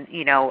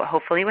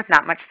hopefully with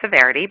not much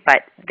severity,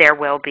 but they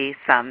will get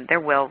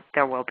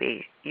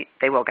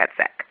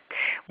sick.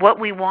 What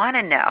we want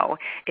to know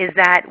is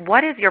that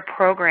what is your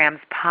program's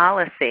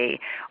policy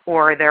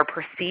or their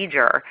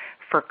procedure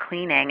for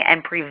cleaning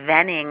and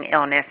preventing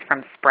illness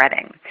from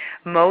spreading.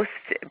 Most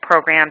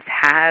programs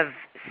have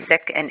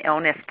sick and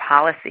illness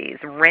policies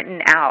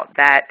written out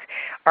that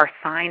are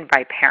signed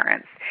by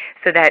parents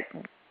so that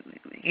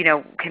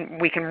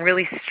we can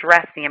really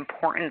stress the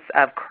importance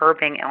of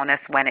curbing illness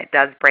when it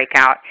does break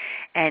out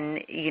and,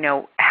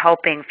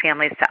 helping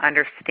families to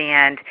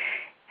understand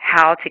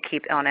how to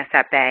keep illness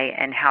at bay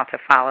and how to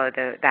follow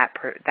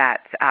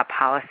that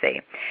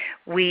policy.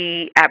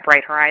 We at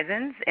Bright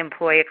Horizons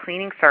employ a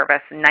cleaning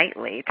service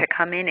nightly to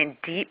come in and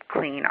deep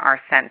clean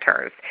our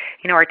centers.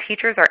 Our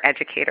teachers are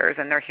educators,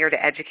 and they're here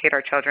to educate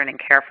our children and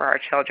care for our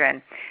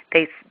children.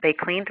 They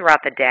clean throughout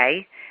the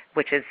day,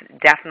 which is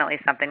definitely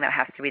something that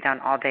has to be done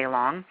all day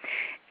long.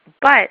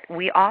 But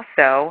we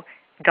also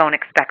don't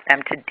expect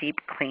them to deep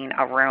clean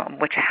a room,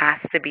 which has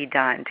to be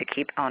done to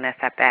keep illness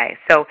at bay.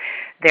 So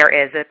there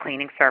is a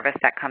cleaning service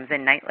that comes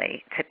in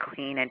nightly to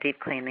clean and deep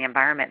clean the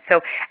environment.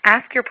 So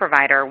ask your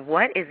provider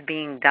what is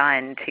being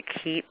done to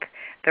keep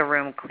the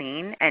room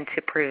clean and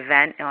to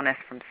prevent illness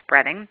from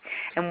spreading,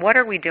 and what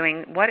are we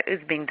doing, what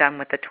is being done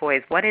with the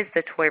toys, what is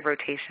the toy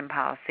rotation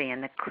policy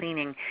and the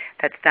cleaning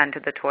that's done to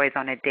the toys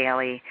on a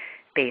daily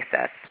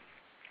basis.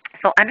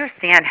 So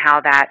understand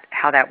how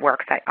that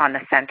works on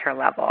the center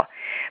level.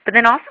 But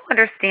then also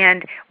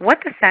understand what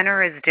the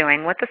center is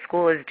doing, what the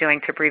school is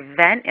doing to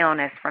prevent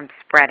illness from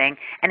spreading,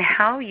 and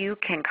how you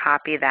can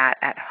copy that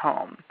at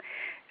home.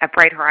 At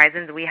Bright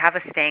Horizons, we have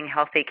a Staying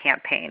Healthy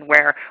campaign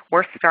where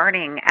we're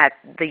starting at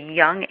the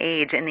young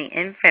age in the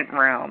infant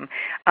room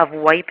of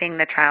wiping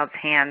the child's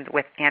hands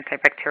with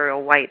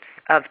antibacterial wipes,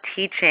 of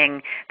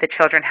teaching the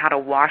children how to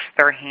wash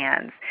their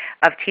hands,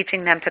 of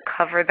teaching them to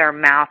cover their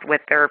mouth with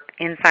their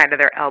inside of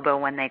their elbow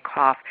when they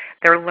cough.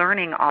 They're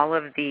learning all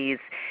of these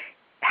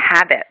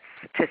habits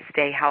to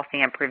stay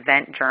healthy and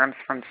prevent germs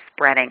from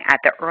spreading at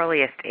the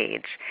earliest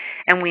age.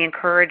 And we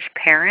encourage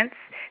parents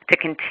to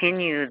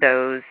continue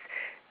those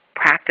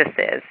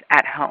practices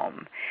at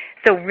home.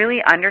 So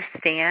really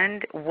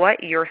understand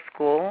what your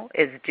school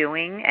is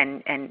doing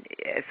and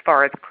as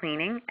far as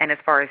cleaning and as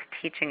far as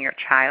teaching your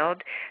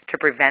child to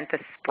prevent the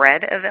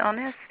spread of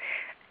illness,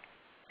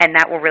 and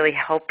that will really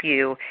help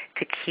you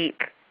to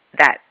keep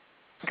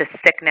the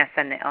sickness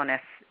and the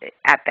illness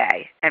at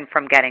bay and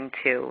from getting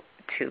too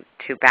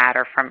bad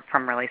or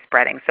from really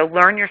spreading. So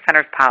learn your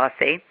center's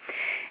policy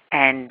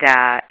and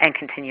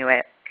continue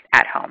it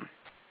at home.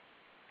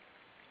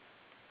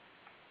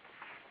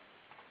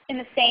 In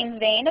the same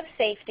vein of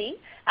safety,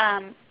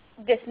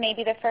 this may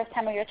be the first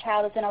time where your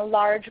child is in a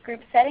large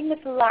group setting with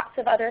lots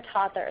of other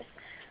toddlers.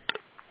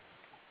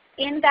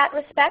 In that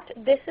respect,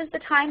 this is the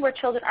time where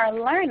children are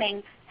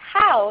learning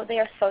how they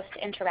are supposed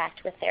to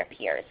interact with their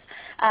peers.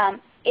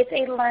 It's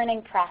a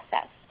learning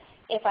process.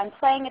 If I'm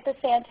playing at the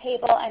sand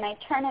table and I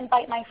turn and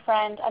bite my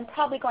friend, I'm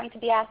probably going to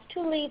be asked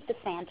to leave the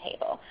sand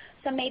table.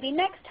 So maybe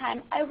next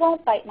time I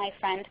won't bite my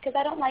friend because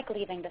I don't like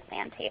leaving the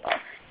sand table.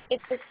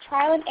 It's this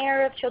trial and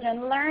error of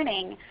children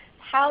learning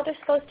how they're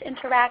supposed to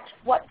interact,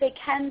 what they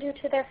can do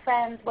to their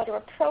friends, what are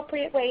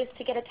appropriate ways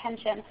to get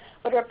attention,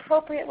 what are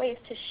appropriate ways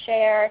to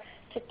share,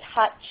 to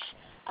touch,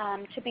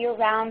 to be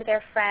around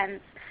their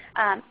friends.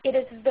 It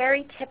is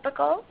very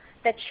typical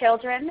that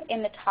children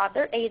in the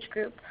toddler age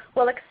group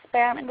will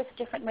experiment with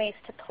different ways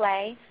to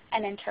play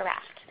and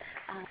interact.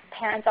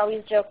 Parents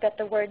always joke that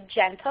the word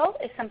gentle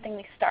is something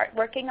we start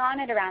working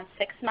on at around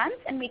 6 months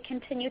and we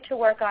continue to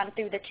work on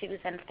through the 2s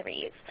and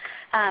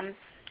 3s.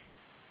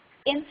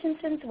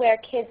 Instances where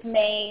kids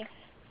may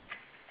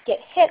get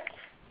hit,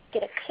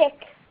 get a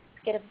kick,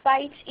 get a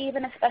bite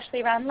even,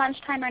 especially around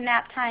lunchtime or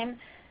nap time,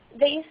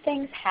 these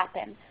things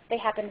happen. They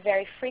happen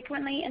very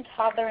frequently in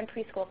toddler and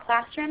preschool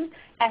classrooms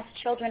as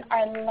children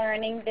are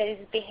learning these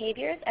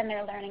behaviors and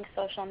they're learning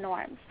social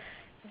norms.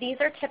 These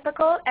are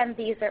typical and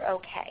these are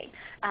okay.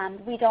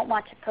 We don't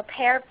want to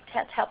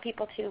tell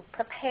people to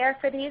prepare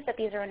for these, that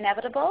these are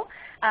inevitable,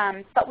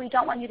 but we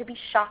don't want you to be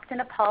shocked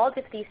and appalled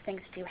if these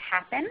things do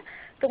happen.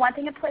 The one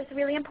thing that's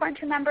really important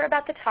to remember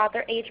about the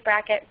toddler age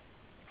bracket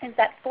is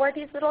that for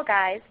these little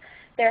guys,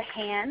 their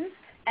hands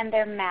and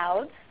their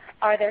mouths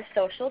are their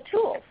social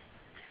tools.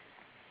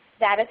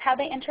 That is how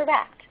they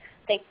interact.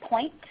 They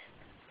point,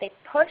 they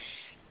push,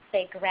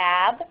 they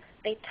grab,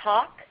 they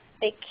talk,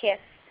 they kiss,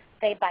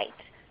 they bite.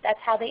 That's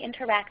how they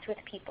interact with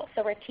people.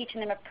 So we're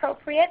teaching them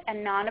appropriate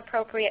and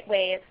non-appropriate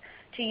ways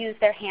to use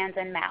their hands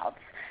and mouths.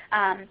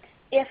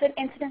 If an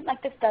incident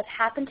like this does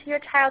happen to your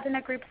child in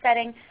a group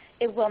setting,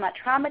 it will not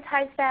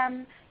traumatize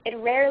them. It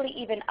rarely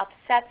even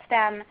upsets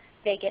them.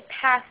 They get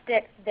past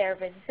it. They're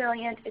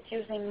resilient. It's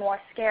usually more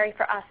scary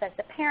for us as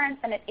the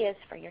parents than it is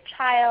for your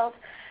child.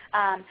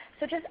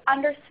 So just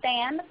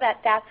understand that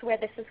that's where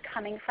this is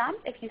coming from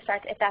if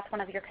that's one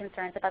of your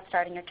concerns about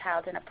starting your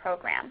child in a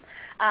program.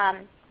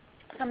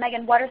 So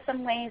Megan, what are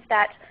some ways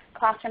that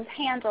classrooms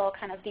handle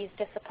kind of these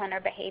discipline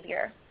or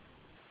behavior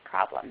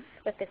problems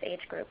with this age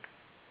group?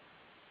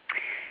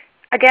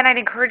 Again, I'd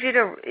encourage you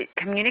to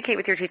communicate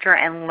with your teacher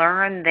and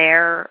learn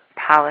their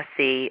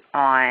policy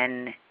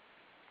on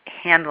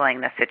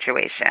handling the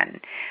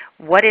situation.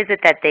 What is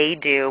it that they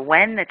do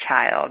when the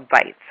child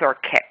bites or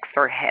kicks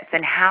or hits,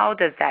 and how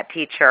does that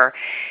teacher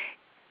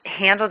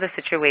handle the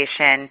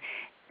situation,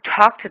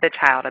 talk to the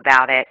child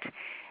about it,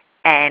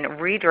 and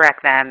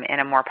redirect them in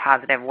a more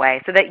positive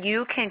way so that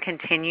you can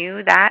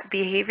continue that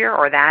behavior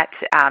or that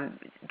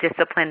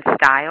discipline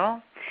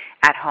style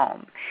at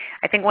home.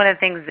 I think one of the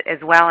things as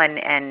well,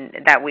 and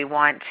that we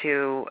want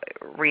to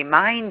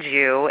remind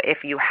you,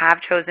 if you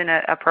have chosen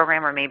a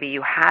program or maybe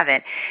you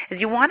haven't, is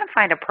you want to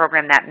find a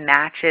program that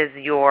matches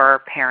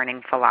your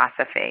parenting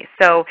philosophy.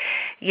 So,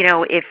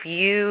 if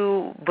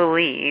you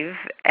believe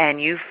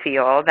and you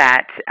feel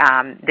that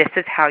this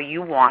is how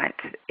you want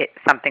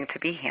something to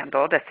be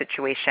handled, a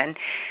situation,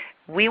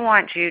 we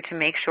want you to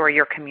make sure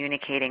you're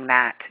communicating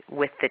that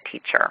with the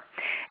teacher,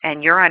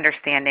 and your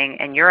understanding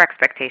and your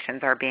expectations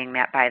are being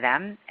met by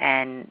them,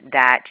 and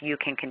that you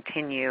can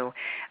continue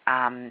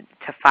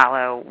to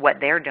follow what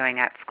they're doing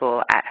at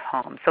school at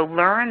home. So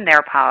learn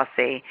their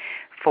policy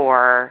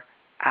for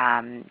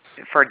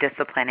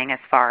disciplining as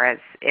far as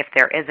if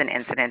there is an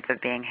incident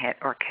of being hit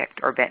or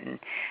kicked or bitten,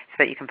 so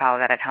that you can follow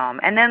that at home.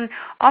 And then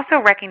also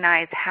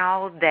recognize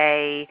how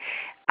they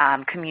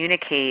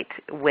communicate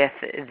with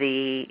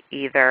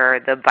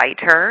either the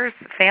biter's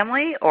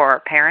family or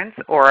parents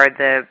or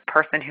the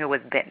person who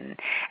was bitten,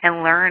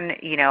 and learn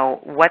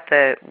what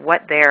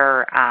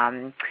their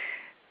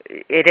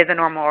it is a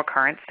normal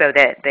occurrence, so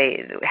that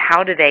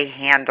how do they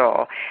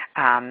handle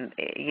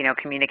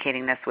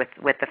communicating this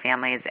with the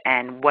families,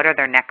 and what are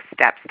their next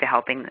steps to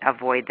helping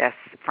avoid this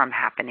from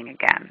happening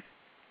again.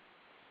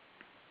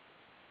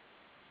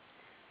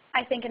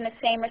 I think in the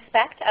same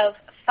respect of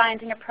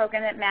finding a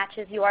program that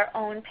matches your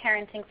own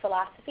parenting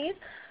philosophies,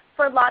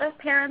 for a lot of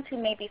parents who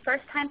may be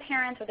first-time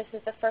parents, or this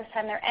is the first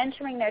time they're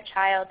entering their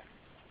child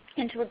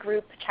into a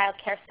group child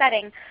care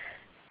setting,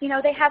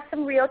 they have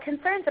some real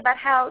concerns about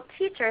how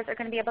teachers are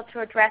going to be able to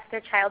address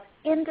their child's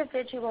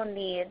individual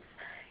needs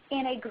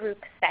in a group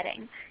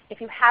setting.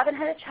 If you haven't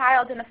had a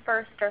child in a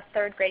first or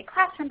third grade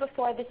classroom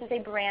before, this is a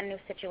brand new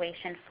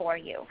situation for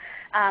you.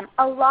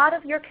 A lot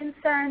of your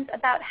concerns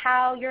about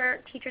how your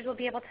teachers will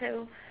be able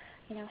to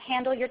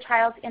handle your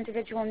child's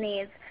individual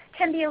needs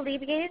can be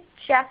alleviated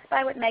just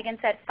by what Megan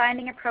said,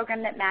 finding a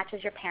program that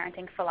matches your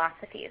parenting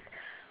philosophies.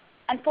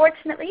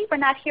 Unfortunately, we're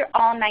not here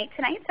all night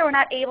tonight, so we're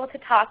not able to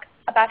talk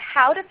about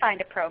how to find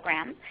a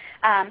program.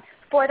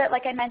 For that,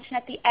 like I mentioned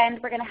at the end,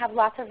 we're going to have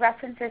lots of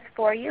references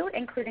for you,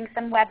 including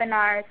some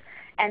webinars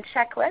and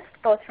checklists,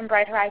 both from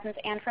Bright Horizons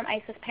and from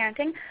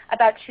IsisParenting,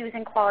 about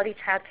choosing quality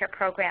child care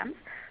programs.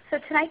 So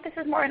tonight, this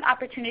is more an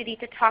opportunity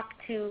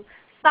to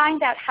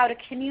find out how to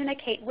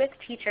communicate with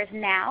teachers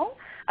now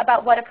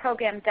about what a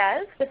program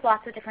does with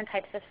lots of different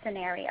types of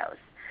scenarios.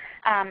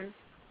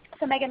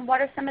 So Megan,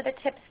 what are some of the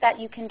tips that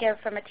you can give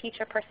from a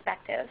teacher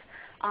perspective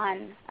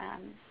on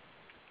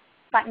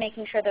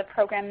making sure the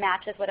program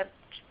matches what a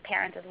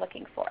parent is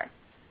looking for?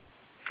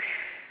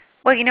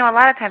 Well, a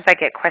lot of times I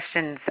get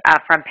questions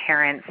from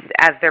parents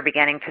as they're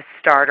beginning to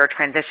start or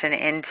transition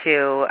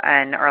into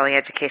an early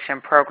education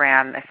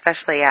program,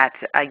 especially at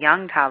a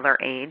young toddler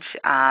age,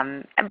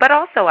 but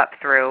also up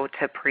through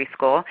to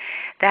preschool,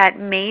 that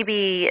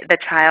maybe the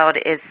child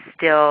is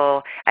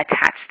still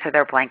attached to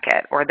their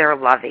blanket or their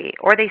lovey,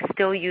 or they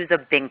still use a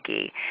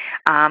binky,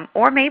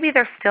 or maybe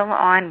they're still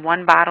on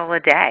one bottle a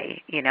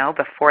day,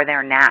 before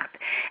their nap.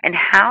 And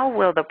how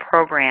will the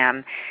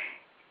program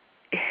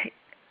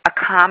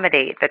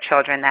accommodate the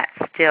children that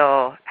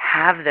still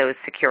have those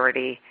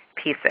security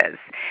pieces?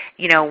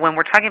 When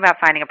we're talking about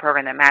finding a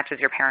program that matches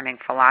your parenting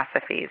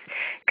philosophies,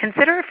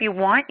 consider if you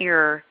want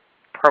your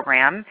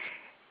program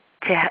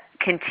to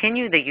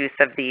continue the use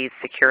of these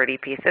security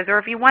pieces, or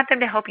if you want them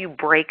to help you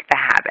break the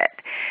habit.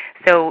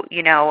 So,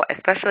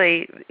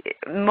 especially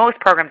most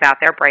programs out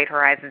there, Bright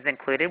Horizons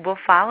included, will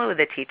follow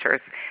the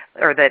teachers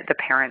or the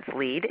parents'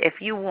 lead.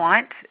 If you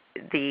want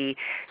the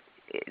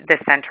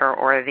center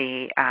or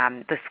the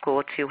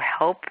school to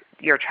help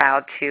your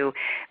child to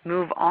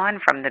move on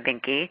from the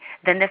binky,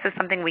 then this is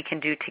something we can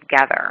do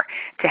together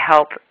to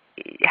help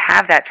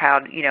have that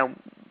child,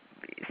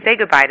 say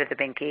goodbye to the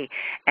binky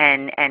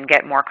and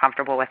get more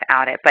comfortable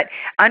without it. But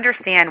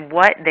understand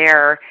what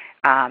your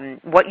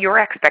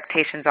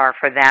expectations are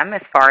for them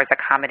as far as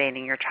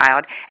accommodating your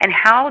child, and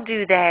how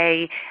do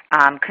they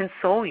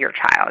console your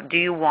child. Do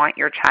you want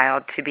your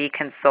child to be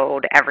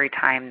consoled every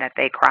time that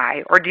they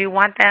cry, or do you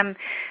want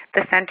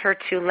the center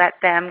to let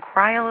them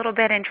cry a little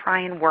bit and try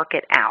and work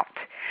it out?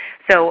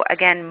 So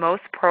again,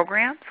 most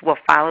programs will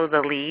follow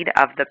the lead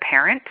of the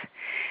parent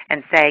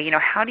and say,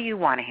 how do you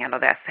want to handle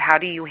this? How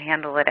do you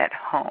handle it at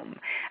home?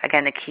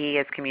 Again, the key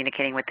is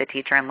communicating with the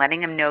teacher and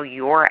letting them know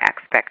your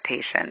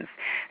expectations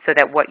so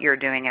that what you're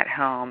doing at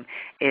home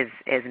is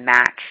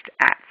matched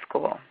at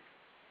school.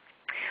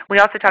 We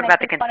also talk about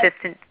the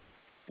consistent.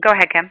 Go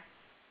ahead, Kim.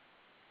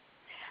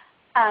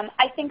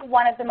 I think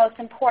one of the most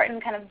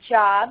important kind of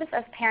jobs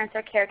of parents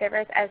or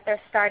caregivers as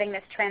they're starting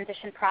this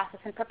transition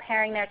process and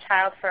preparing their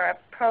child for a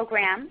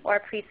program or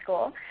a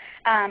preschool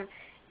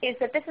is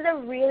that this is a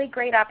really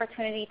great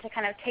opportunity to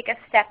kind of take a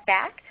step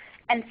back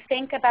and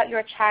think about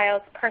your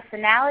child's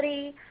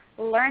personality,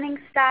 learning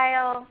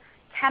style,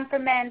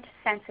 temperament,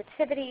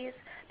 sensitivities,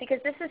 because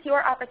this is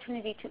your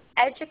opportunity to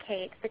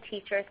educate the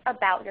teachers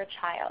about your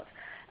child.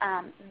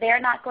 They're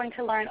not going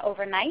to learn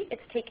overnight.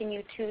 It's taken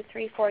you 2,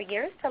 3, 4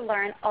 years to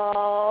learn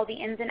all the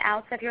ins and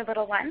outs of your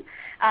little one.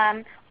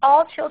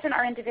 All children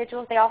are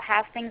individuals. They all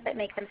have things that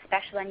make them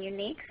special and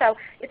unique. So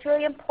it's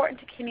really important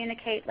to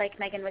communicate, like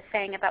Megan was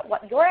saying, about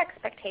what your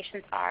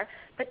expectations are.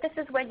 But this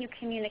is when you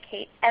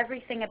communicate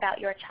everything about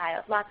your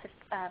child. Lots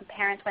of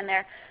parents, when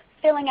they're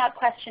filling out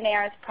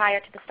questionnaires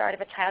prior to the start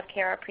of a child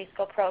care or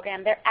preschool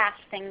program, they're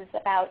asked things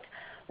about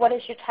what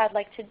does your child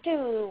like to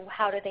do,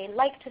 how do they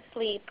like to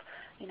sleep,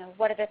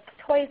 what are the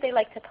toys they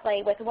like to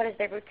play with, what is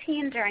their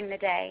routine during the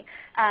day.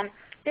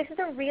 This is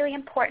a really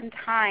important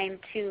time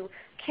to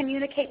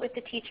communicate with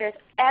the teachers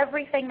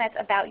everything that's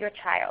about your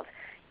child.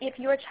 If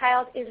your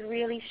child is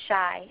really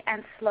shy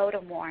and slow to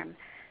warm,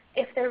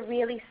 if they're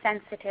really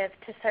sensitive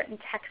to certain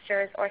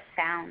textures or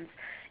sounds,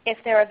 if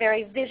they're a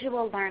very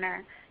visual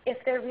learner, if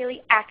they're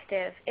really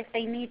active, if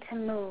they need to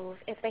move,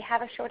 if they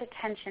have a short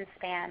attention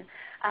span.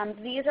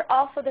 These are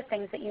also the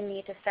things that you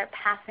need to start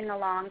passing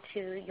along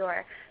to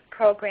your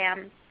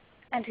program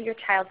and to your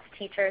child's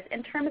teachers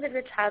in terms of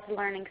your child's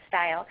learning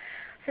style.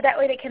 So that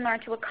way they can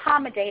learn to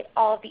accommodate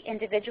all of the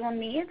individual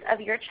needs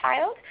of your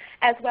child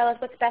as well as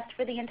what's best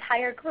for the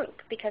entire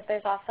group, because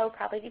there's also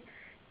probably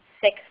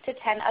 6 to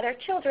 10 other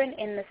children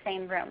in the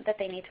same room that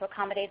they need to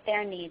accommodate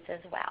their needs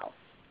as well.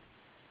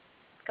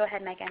 Go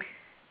ahead, Megan.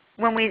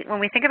 When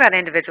we think about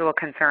individual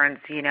concerns,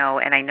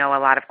 and I know a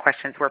lot of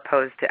questions were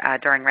posed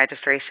during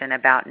registration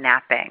about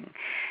napping,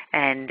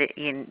 and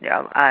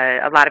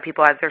a lot of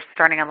people,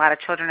 a lot of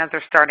children as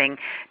they're starting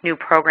new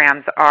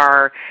programs,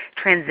 are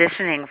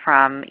transitioning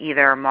from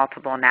either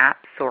multiple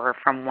naps or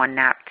from one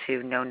nap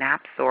to no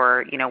naps,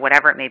 or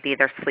whatever it may be.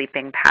 Their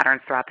sleeping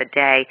patterns throughout the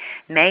day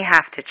may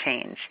have to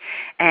change,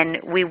 and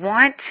we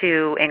want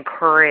to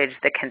encourage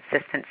the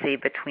consistency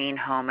between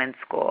home and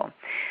school.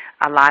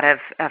 A lot of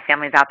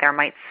families out there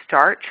might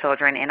start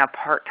children in a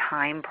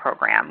part-time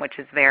program, which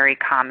is very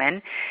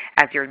common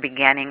as you're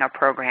beginning a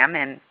program,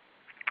 and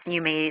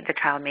the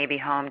child may be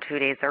home 2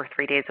 days or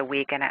 3 days a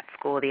week and at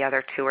school the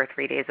other 2 or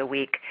 3 days a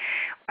week.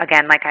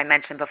 Again, like I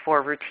mentioned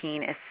before,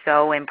 routine is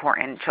so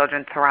important.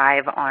 Children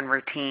thrive on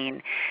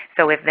routine.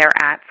 So if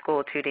they're at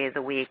school 2 days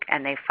a week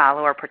and they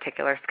follow a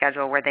particular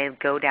schedule where they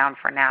go down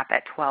for nap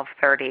at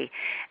 12:30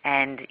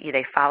 and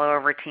they follow a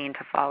routine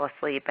to fall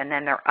asleep and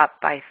then they're up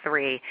by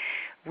 3,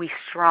 we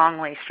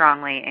strongly,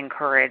 strongly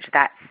encourage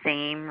that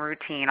same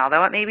routine.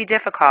 Although it may be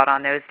difficult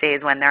on those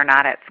days when they're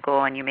not at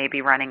school and you may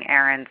be running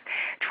errands,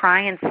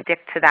 try and stick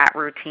to that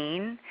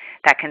routine,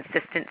 that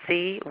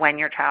consistency when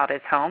your child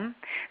is home,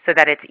 so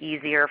that it's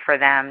easier for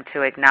them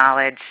to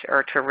acknowledge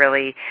or to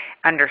really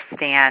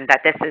understand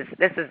that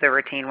this is the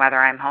routine whether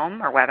I'm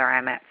home or whether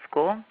I'm at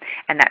school,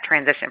 and that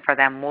transition for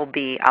them will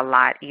be a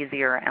lot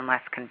easier and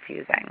less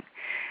confusing.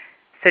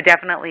 So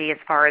definitely, as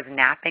far as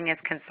napping is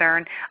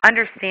concerned,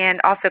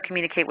 also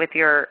communicate with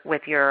your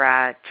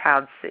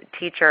child's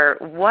teacher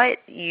what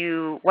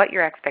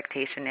your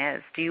expectation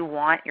is. Do you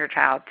want your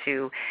child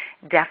to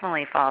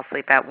definitely fall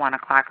asleep at 1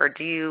 o'clock, or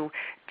do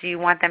you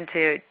want them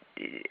to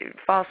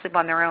fall asleep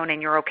on their own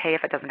and you're okay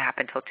if it doesn't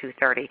happen until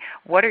 2:30?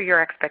 What are your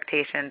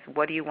expectations?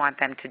 What do you want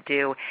them to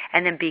do?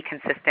 And then be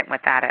consistent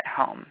with that at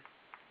home.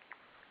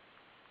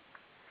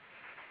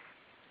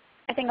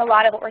 I think a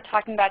lot of what we're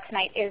talking about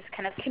tonight is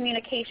kind of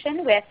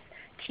communication with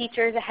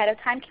teachers ahead of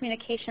time,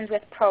 communications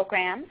with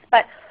programs.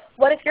 But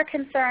what if your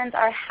concerns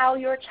are how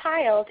your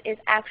child is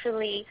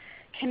actually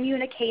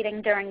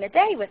communicating during the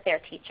day with their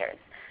teachers?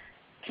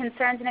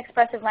 Concerns in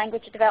expressive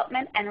language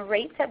development and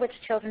rates at which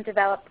children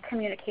develop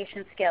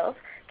communication skills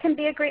can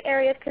be a great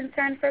area of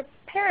concern for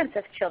parents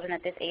of children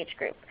at this age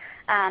group.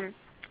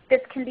 This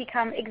can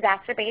become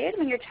exacerbated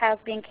when your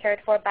child's being cared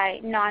for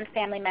by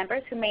non-family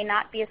members who may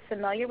not be as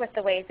familiar with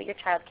the ways that your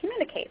child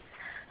communicates.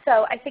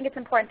 So I think it's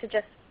important to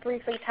just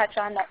briefly touch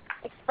on that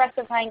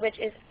expressive language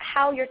is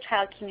how your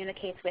child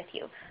communicates with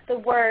you. The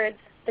words,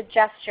 the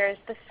gestures,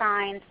 the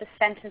signs, the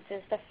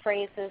sentences, the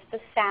phrases, the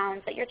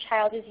sounds that your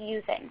child is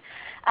using.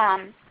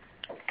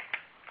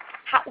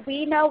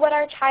 We know what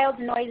our child's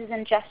noises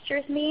and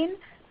gestures mean,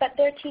 but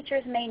their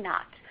teachers may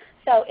not.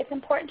 So it's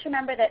important to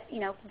remember that,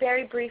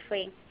 very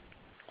briefly,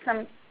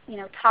 some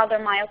toddler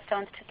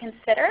milestones to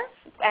consider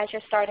as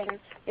you're starting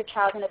your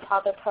child in the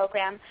toddler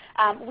program.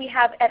 We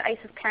have at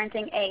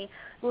IsisParenting a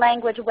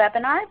language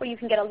webinar where you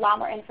can get a lot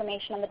more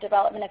information on the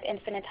development of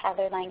infant and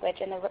toddler language,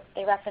 and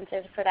the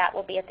references for that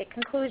will be at the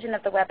conclusion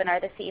of the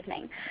webinar this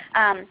evening.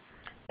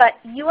 But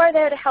you are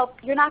there to help.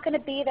 You're not going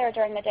to be there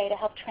during the day to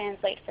help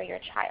translate for your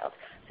child.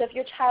 So if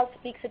your child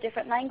speaks a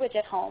different language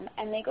at home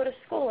and they go to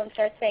school and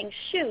start saying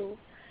shoe,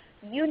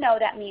 you know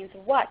that means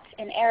what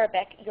in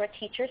Arabic. Your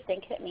teachers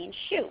think it means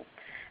shoe.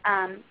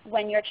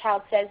 When your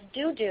child says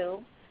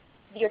doo-doo,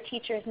 your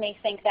teachers may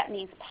think that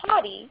means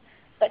potty,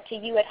 but to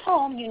you at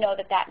home, you know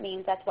that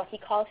means that's what he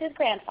calls his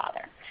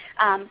grandfather.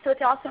 So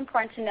it's also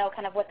important to know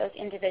kind of what those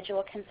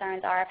individual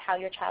concerns are of how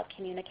your child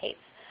communicates.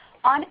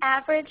 On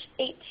average,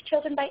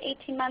 children by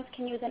 18 months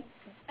can use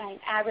an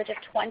average of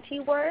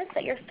 20 words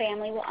that your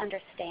family will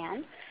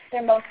understand.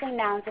 They're mostly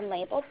nouns and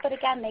labels, but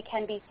again, they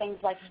can be things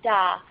like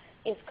da,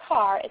 is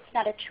car. It's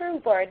not a true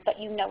word, but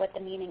you know what the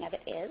meaning of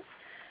it is.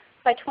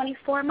 By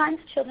 24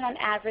 months, children on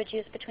average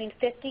use between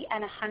 50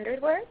 and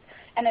 100 words,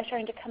 and they're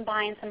starting to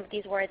combine some of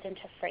these words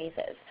into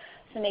phrases.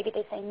 So maybe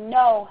they say,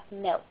 no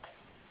milk,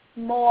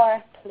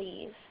 more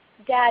please,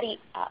 daddy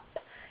up,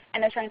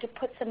 and they're trying to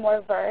put some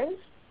more verbs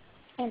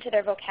into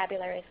their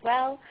vocabulary as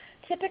well.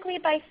 Typically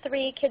by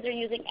 3, kids are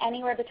using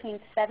anywhere between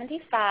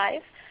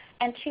 75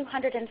 and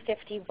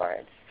 250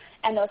 words,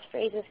 and those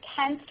phrases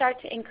can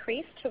start to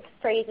increase to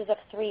phrases of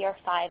 3 or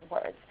 5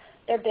 words.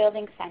 They're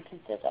building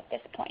sentences at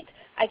this point.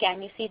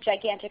 Again, you see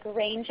gigantic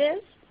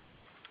ranges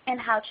in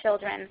how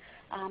children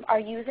are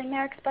using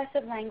their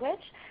expressive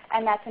language,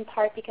 and that's in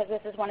part because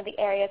this is one of the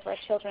areas where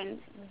children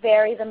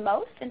vary the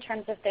most in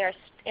terms of their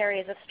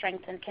areas of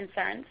strengths and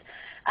concerns.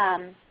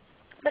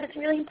 But it's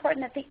really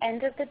important at the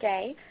end of the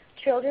day,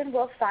 children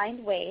will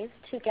find ways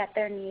to get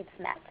their needs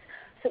met.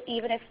 So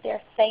even if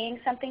they're saying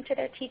something to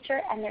their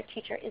teacher and their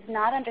teacher is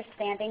not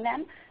understanding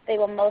them, they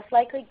will most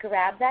likely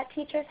grab that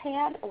teacher's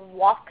hand,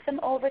 walk them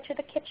over to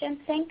the kitchen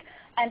sink,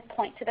 and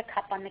point to the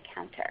cup on the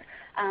counter.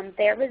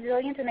 They're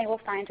resilient and they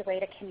will find a way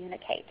to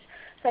communicate.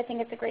 So I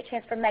think it's a great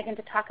chance for Megan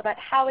to talk about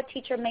how a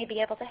teacher may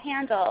be able to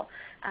handle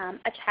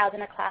a child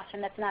in a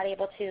classroom that's not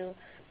able to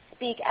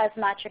speak as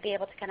much or be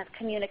able to kind of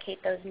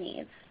communicate those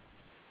needs.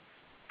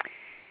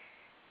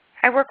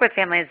 I work with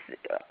families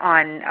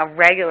on a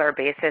regular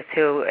basis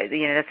who,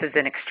 this is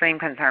an extreme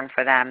concern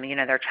for them.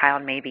 Their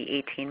child may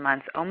be 18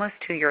 months, almost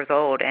 2 years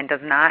old, and does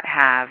not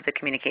have the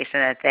communication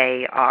that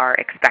they are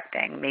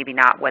expecting, maybe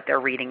not what they're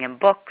reading in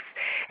books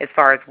as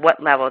far as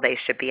what level they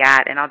should be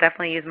at. And I'll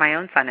definitely use my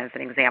own son as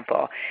an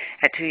example.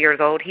 At 2 years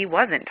old, he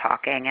wasn't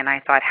talking, and I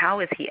thought, how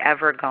is he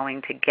ever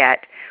going to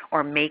get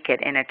or make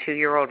it in a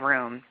 2-year-old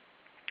room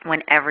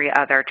when every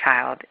other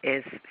child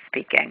is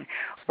speaking?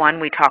 One,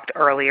 we talked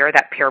earlier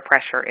that peer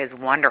pressure is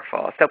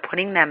wonderful. So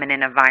putting them in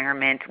an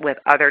environment with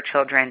other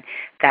children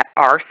that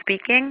are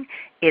speaking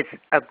is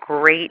a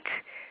great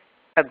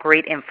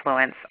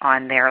influence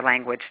on their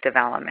language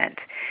development.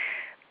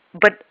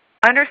 But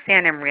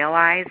understand and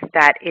realize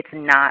that it's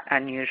not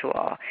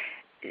unusual.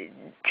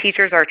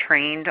 Teachers are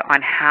trained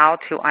on how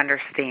to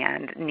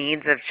understand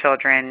needs of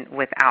children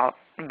without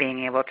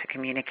being able to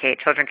communicate.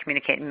 Children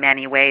communicate in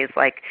many ways,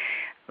 like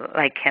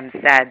Kim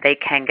said, they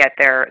can get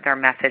their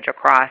message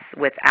across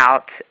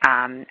without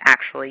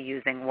actually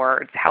using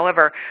words.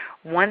 However,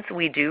 once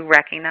we do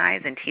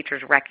recognize and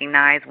teachers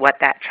recognize what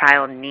that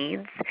child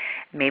needs,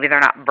 maybe they're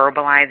not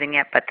verbalizing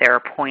it, but they're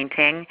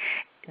pointing,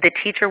 the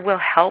teacher will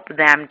help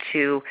them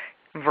to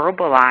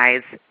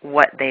verbalize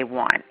what they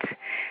want.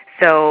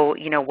 So,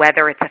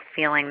 whether it's a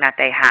feeling that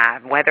they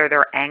have, whether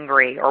they're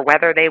angry, or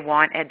whether they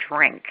want a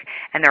drink,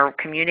 and they're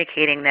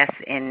communicating this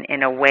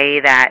in a way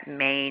that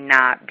may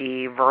not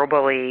be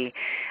verbally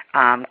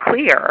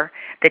clear,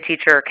 the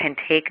teacher can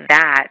take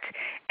that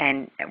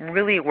and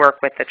really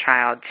work with the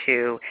child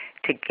to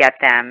get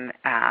them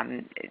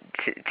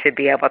to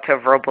be able to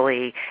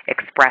verbally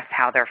express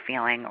how they're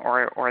feeling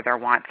or their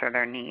wants or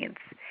their needs.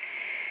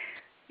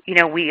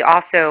 We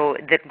also,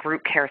 the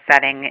group care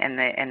setting in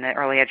the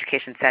early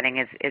education setting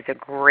is a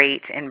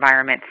great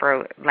environment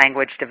for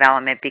language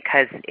development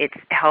because it's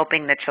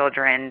helping the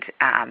children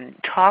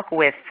talk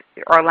with,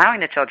 or allowing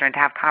the children to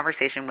have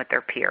conversation with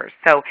their peers.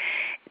 So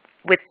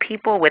with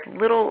people, with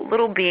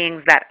little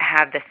beings that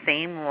have the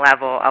same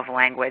level of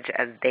language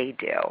as they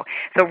do.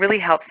 So it really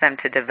helps them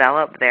to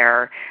develop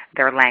their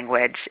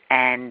language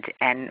and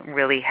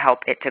really help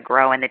it to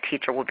grow, and the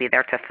teacher will be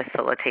there to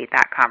facilitate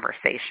that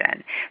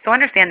conversation. So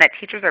understand that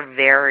teachers are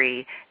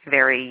very,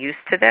 very used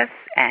to this,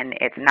 and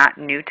it's not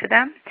new to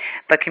them,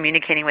 but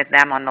communicating with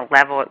them on the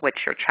level at which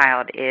your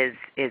child is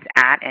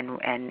at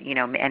and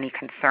any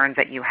concerns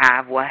that you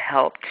have will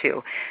help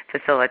to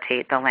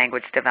facilitate the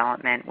language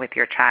development with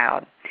your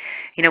child.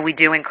 We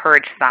do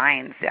encourage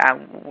signs.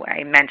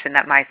 I mentioned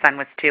that my son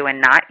was 2 and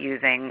not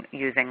using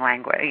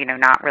language,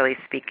 not really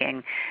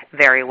speaking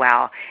very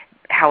well.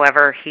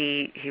 However,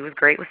 he was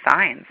great with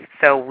signs.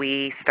 So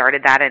we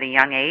started that at a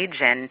young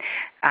age, and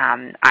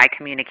I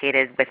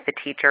communicated with the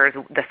teachers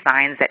the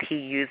signs that he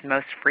used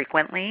most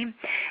frequently,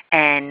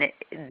 and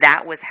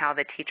that was how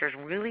the teachers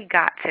really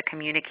got to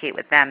communicate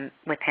with him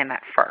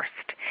at first.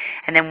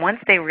 And then once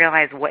they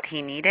realized what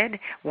he needed,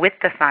 with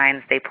the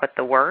signs they put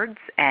the words,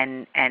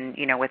 and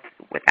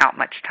without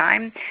much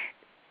time,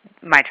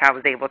 my child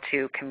was able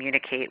to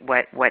communicate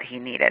what he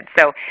needed.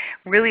 So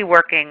really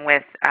working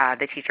with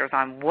the teachers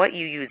on what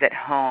you use at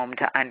home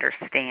to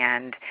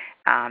understand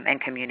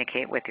and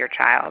communicate with your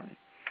child.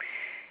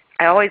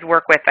 I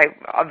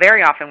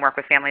very often work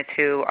with families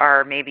who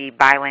are maybe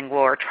bilingual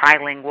or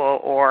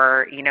trilingual,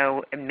 or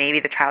maybe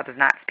the child does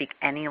not speak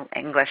any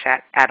English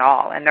at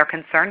all, and they're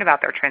concerned about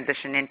their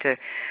transition into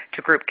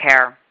group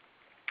care.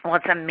 Well,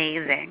 it's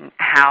amazing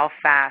how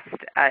fast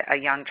a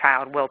young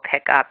child will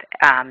pick up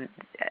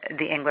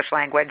the English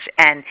language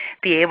and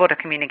be able to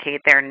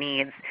communicate their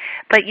needs.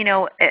 But,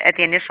 at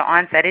the initial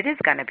onset, it is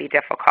going to be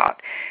difficult.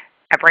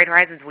 At Bright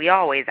Horizons, we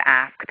always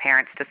ask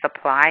parents to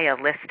supply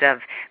a list of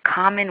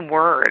common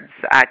words.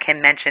 Kim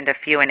mentioned a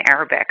few in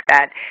Arabic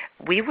that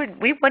we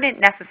wouldn't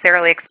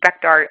necessarily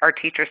expect our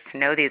teachers to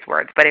know these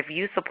words, but if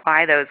you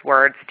supply those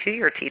words to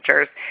your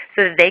teachers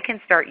so that they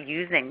can start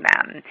using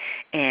them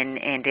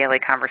in daily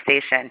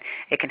conversation,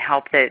 it can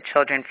help the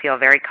children feel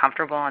very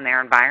comfortable in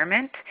their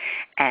environment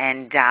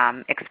and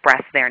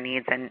express their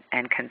needs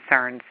and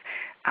concerns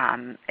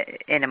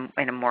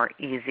in a more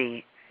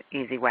easy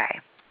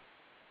way.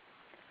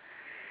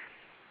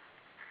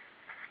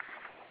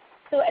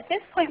 So at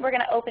this point, we're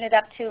going to open it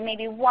up to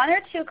maybe one or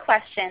two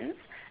questions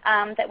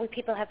that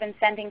people have been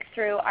sending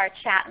through our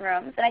chat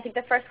rooms. And I think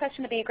the first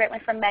question would be a great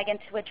one for Megan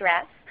to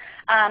address.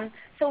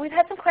 So we've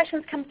had some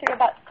questions come through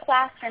about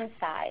classroom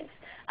size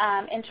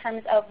in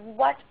terms of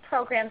what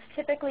programs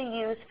typically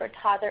use for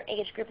toddler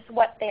age groups,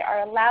 what they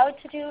are allowed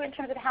to do in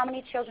terms of how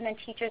many children and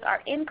teachers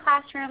are in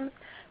classrooms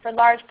for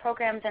large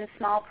programs and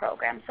small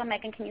programs. So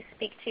Megan, can you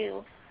speak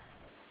to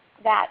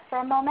that for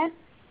a moment?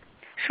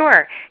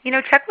 Sure.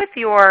 Check with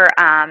your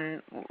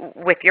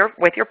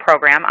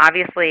program.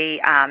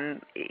 Obviously, as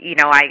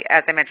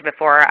I mentioned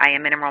before, I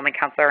am an enrollment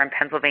counselor in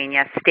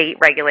Pennsylvania. State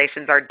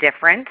regulations are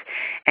different,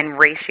 and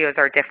ratios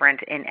are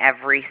different in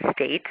every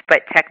state.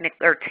 But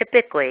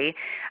typically,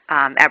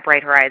 at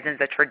Bright Horizons,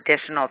 a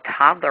traditional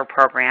toddler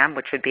program,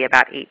 which would be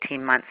about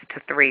 18 months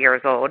to 3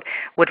 years old,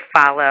 would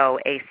follow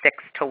a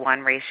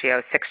 6-to-1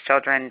 ratio, 6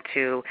 children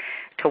to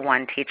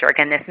 1 teacher.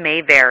 Again, this may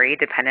vary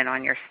depending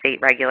on your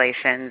state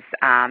regulations,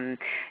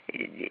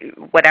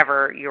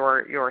 whatever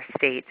your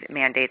state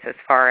mandates as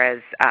far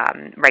as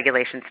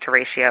regulations to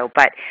ratio.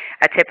 But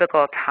a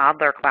typical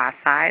toddler class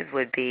size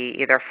would be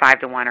either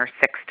 5-to-1 or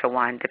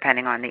 6-to-1,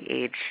 depending on the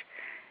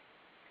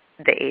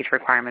age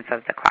requirements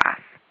of the class.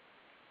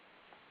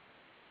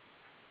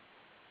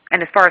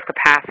 And as far as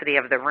capacity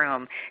of the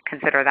room,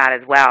 consider that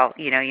as well.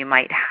 You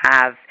might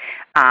have,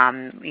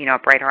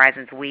 at Bright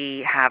Horizons,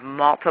 we have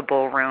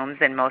multiple rooms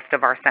in most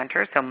of our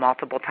centers, so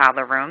multiple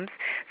toddler rooms.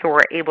 So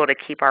we're able to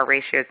keep our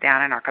ratios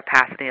down and our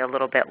capacity a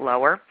little bit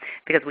lower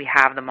because we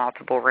have the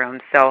multiple rooms.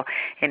 So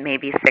it may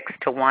be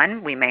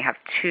 6-to-1. We may have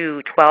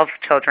 12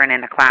 children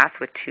in a class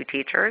with 2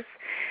 teachers.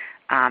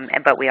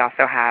 But we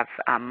also have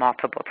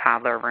multiple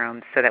toddler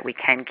rooms so that we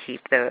can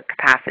keep the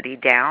capacity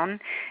down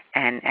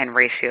and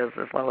ratios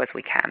as low as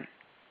we can.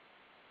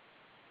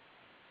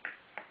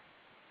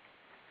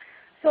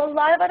 So a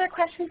lot of other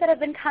questions that have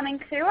been coming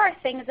through are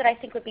things that I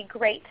think would be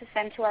great to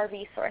send to our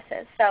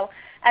resources. So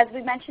as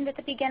we mentioned at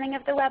the beginning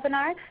of the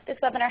webinar, this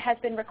webinar has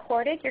been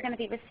recorded. You're going to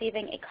be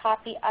receiving a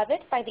copy of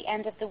it by the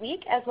end of the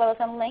week, as well as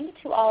a link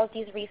to all of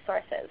these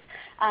resources.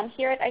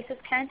 Here at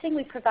IsisParenting,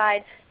 we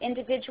provide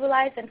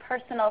individualized and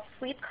personal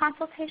sleep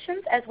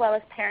consultations as well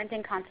as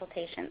parenting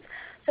consultations.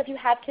 So if you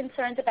have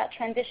concerns about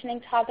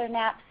transitioning toddler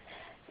naps,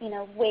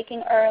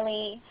 waking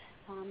early,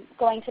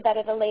 going to bed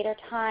at a later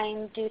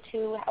time due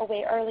to a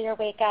way earlier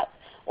wake up,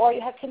 or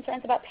you have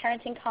concerns about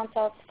parenting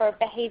consults for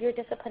behavior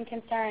discipline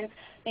concerns,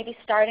 maybe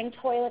starting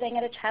toileting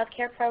at a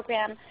childcare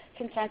program,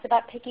 concerns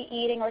about picky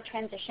eating or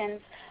transitions,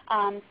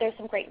 there's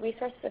some great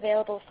resources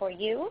available for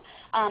you.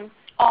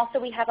 Also,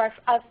 we have our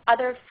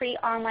other free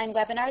online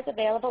webinars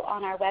available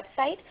on our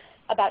website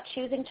about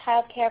choosing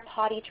childcare,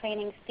 potty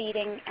training,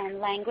 feeding, and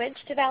language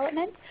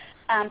development.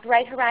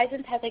 Bright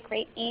Horizons has a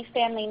great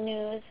eFamily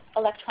News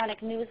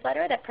electronic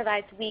newsletter that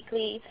provides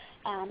weekly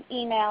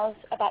emails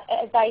about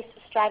advice,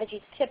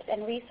 strategies, tips,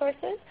 and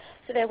resources.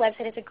 So their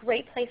website is a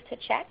great place to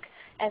check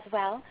as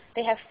well.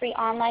 They have free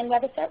online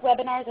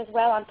webinars as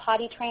well on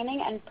potty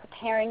training and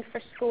preparing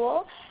for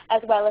school,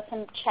 as well as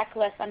some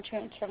checklists in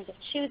terms of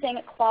choosing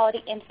quality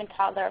infant,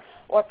 toddler,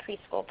 or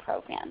preschool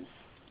programs.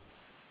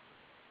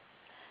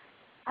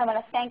 I want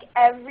to thank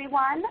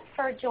everyone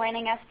for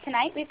joining us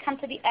tonight. We've come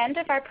to the end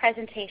of our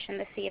presentation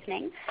this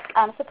evening.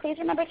 So please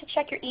remember to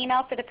check your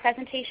email for the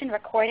presentation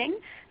recording.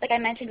 Like I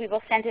mentioned, we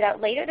will send it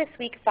out later this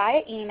week via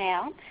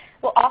email.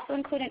 We'll also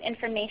include an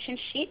information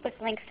sheet with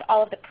links to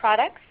all of the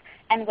products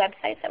and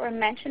websites that were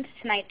mentioned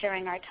tonight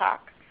during our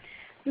talk.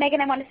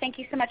 Megan, I want to thank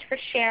you so much for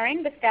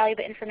sharing this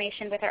valuable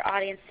information with our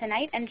audience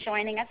tonight and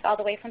joining us all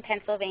the way from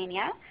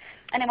Pennsylvania.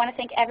 And I want to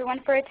thank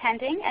everyone for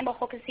attending, and we'll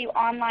hope to see you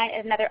online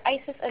at another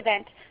ISIS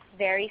event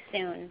very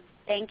soon.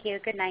 Thank you.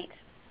 Good night.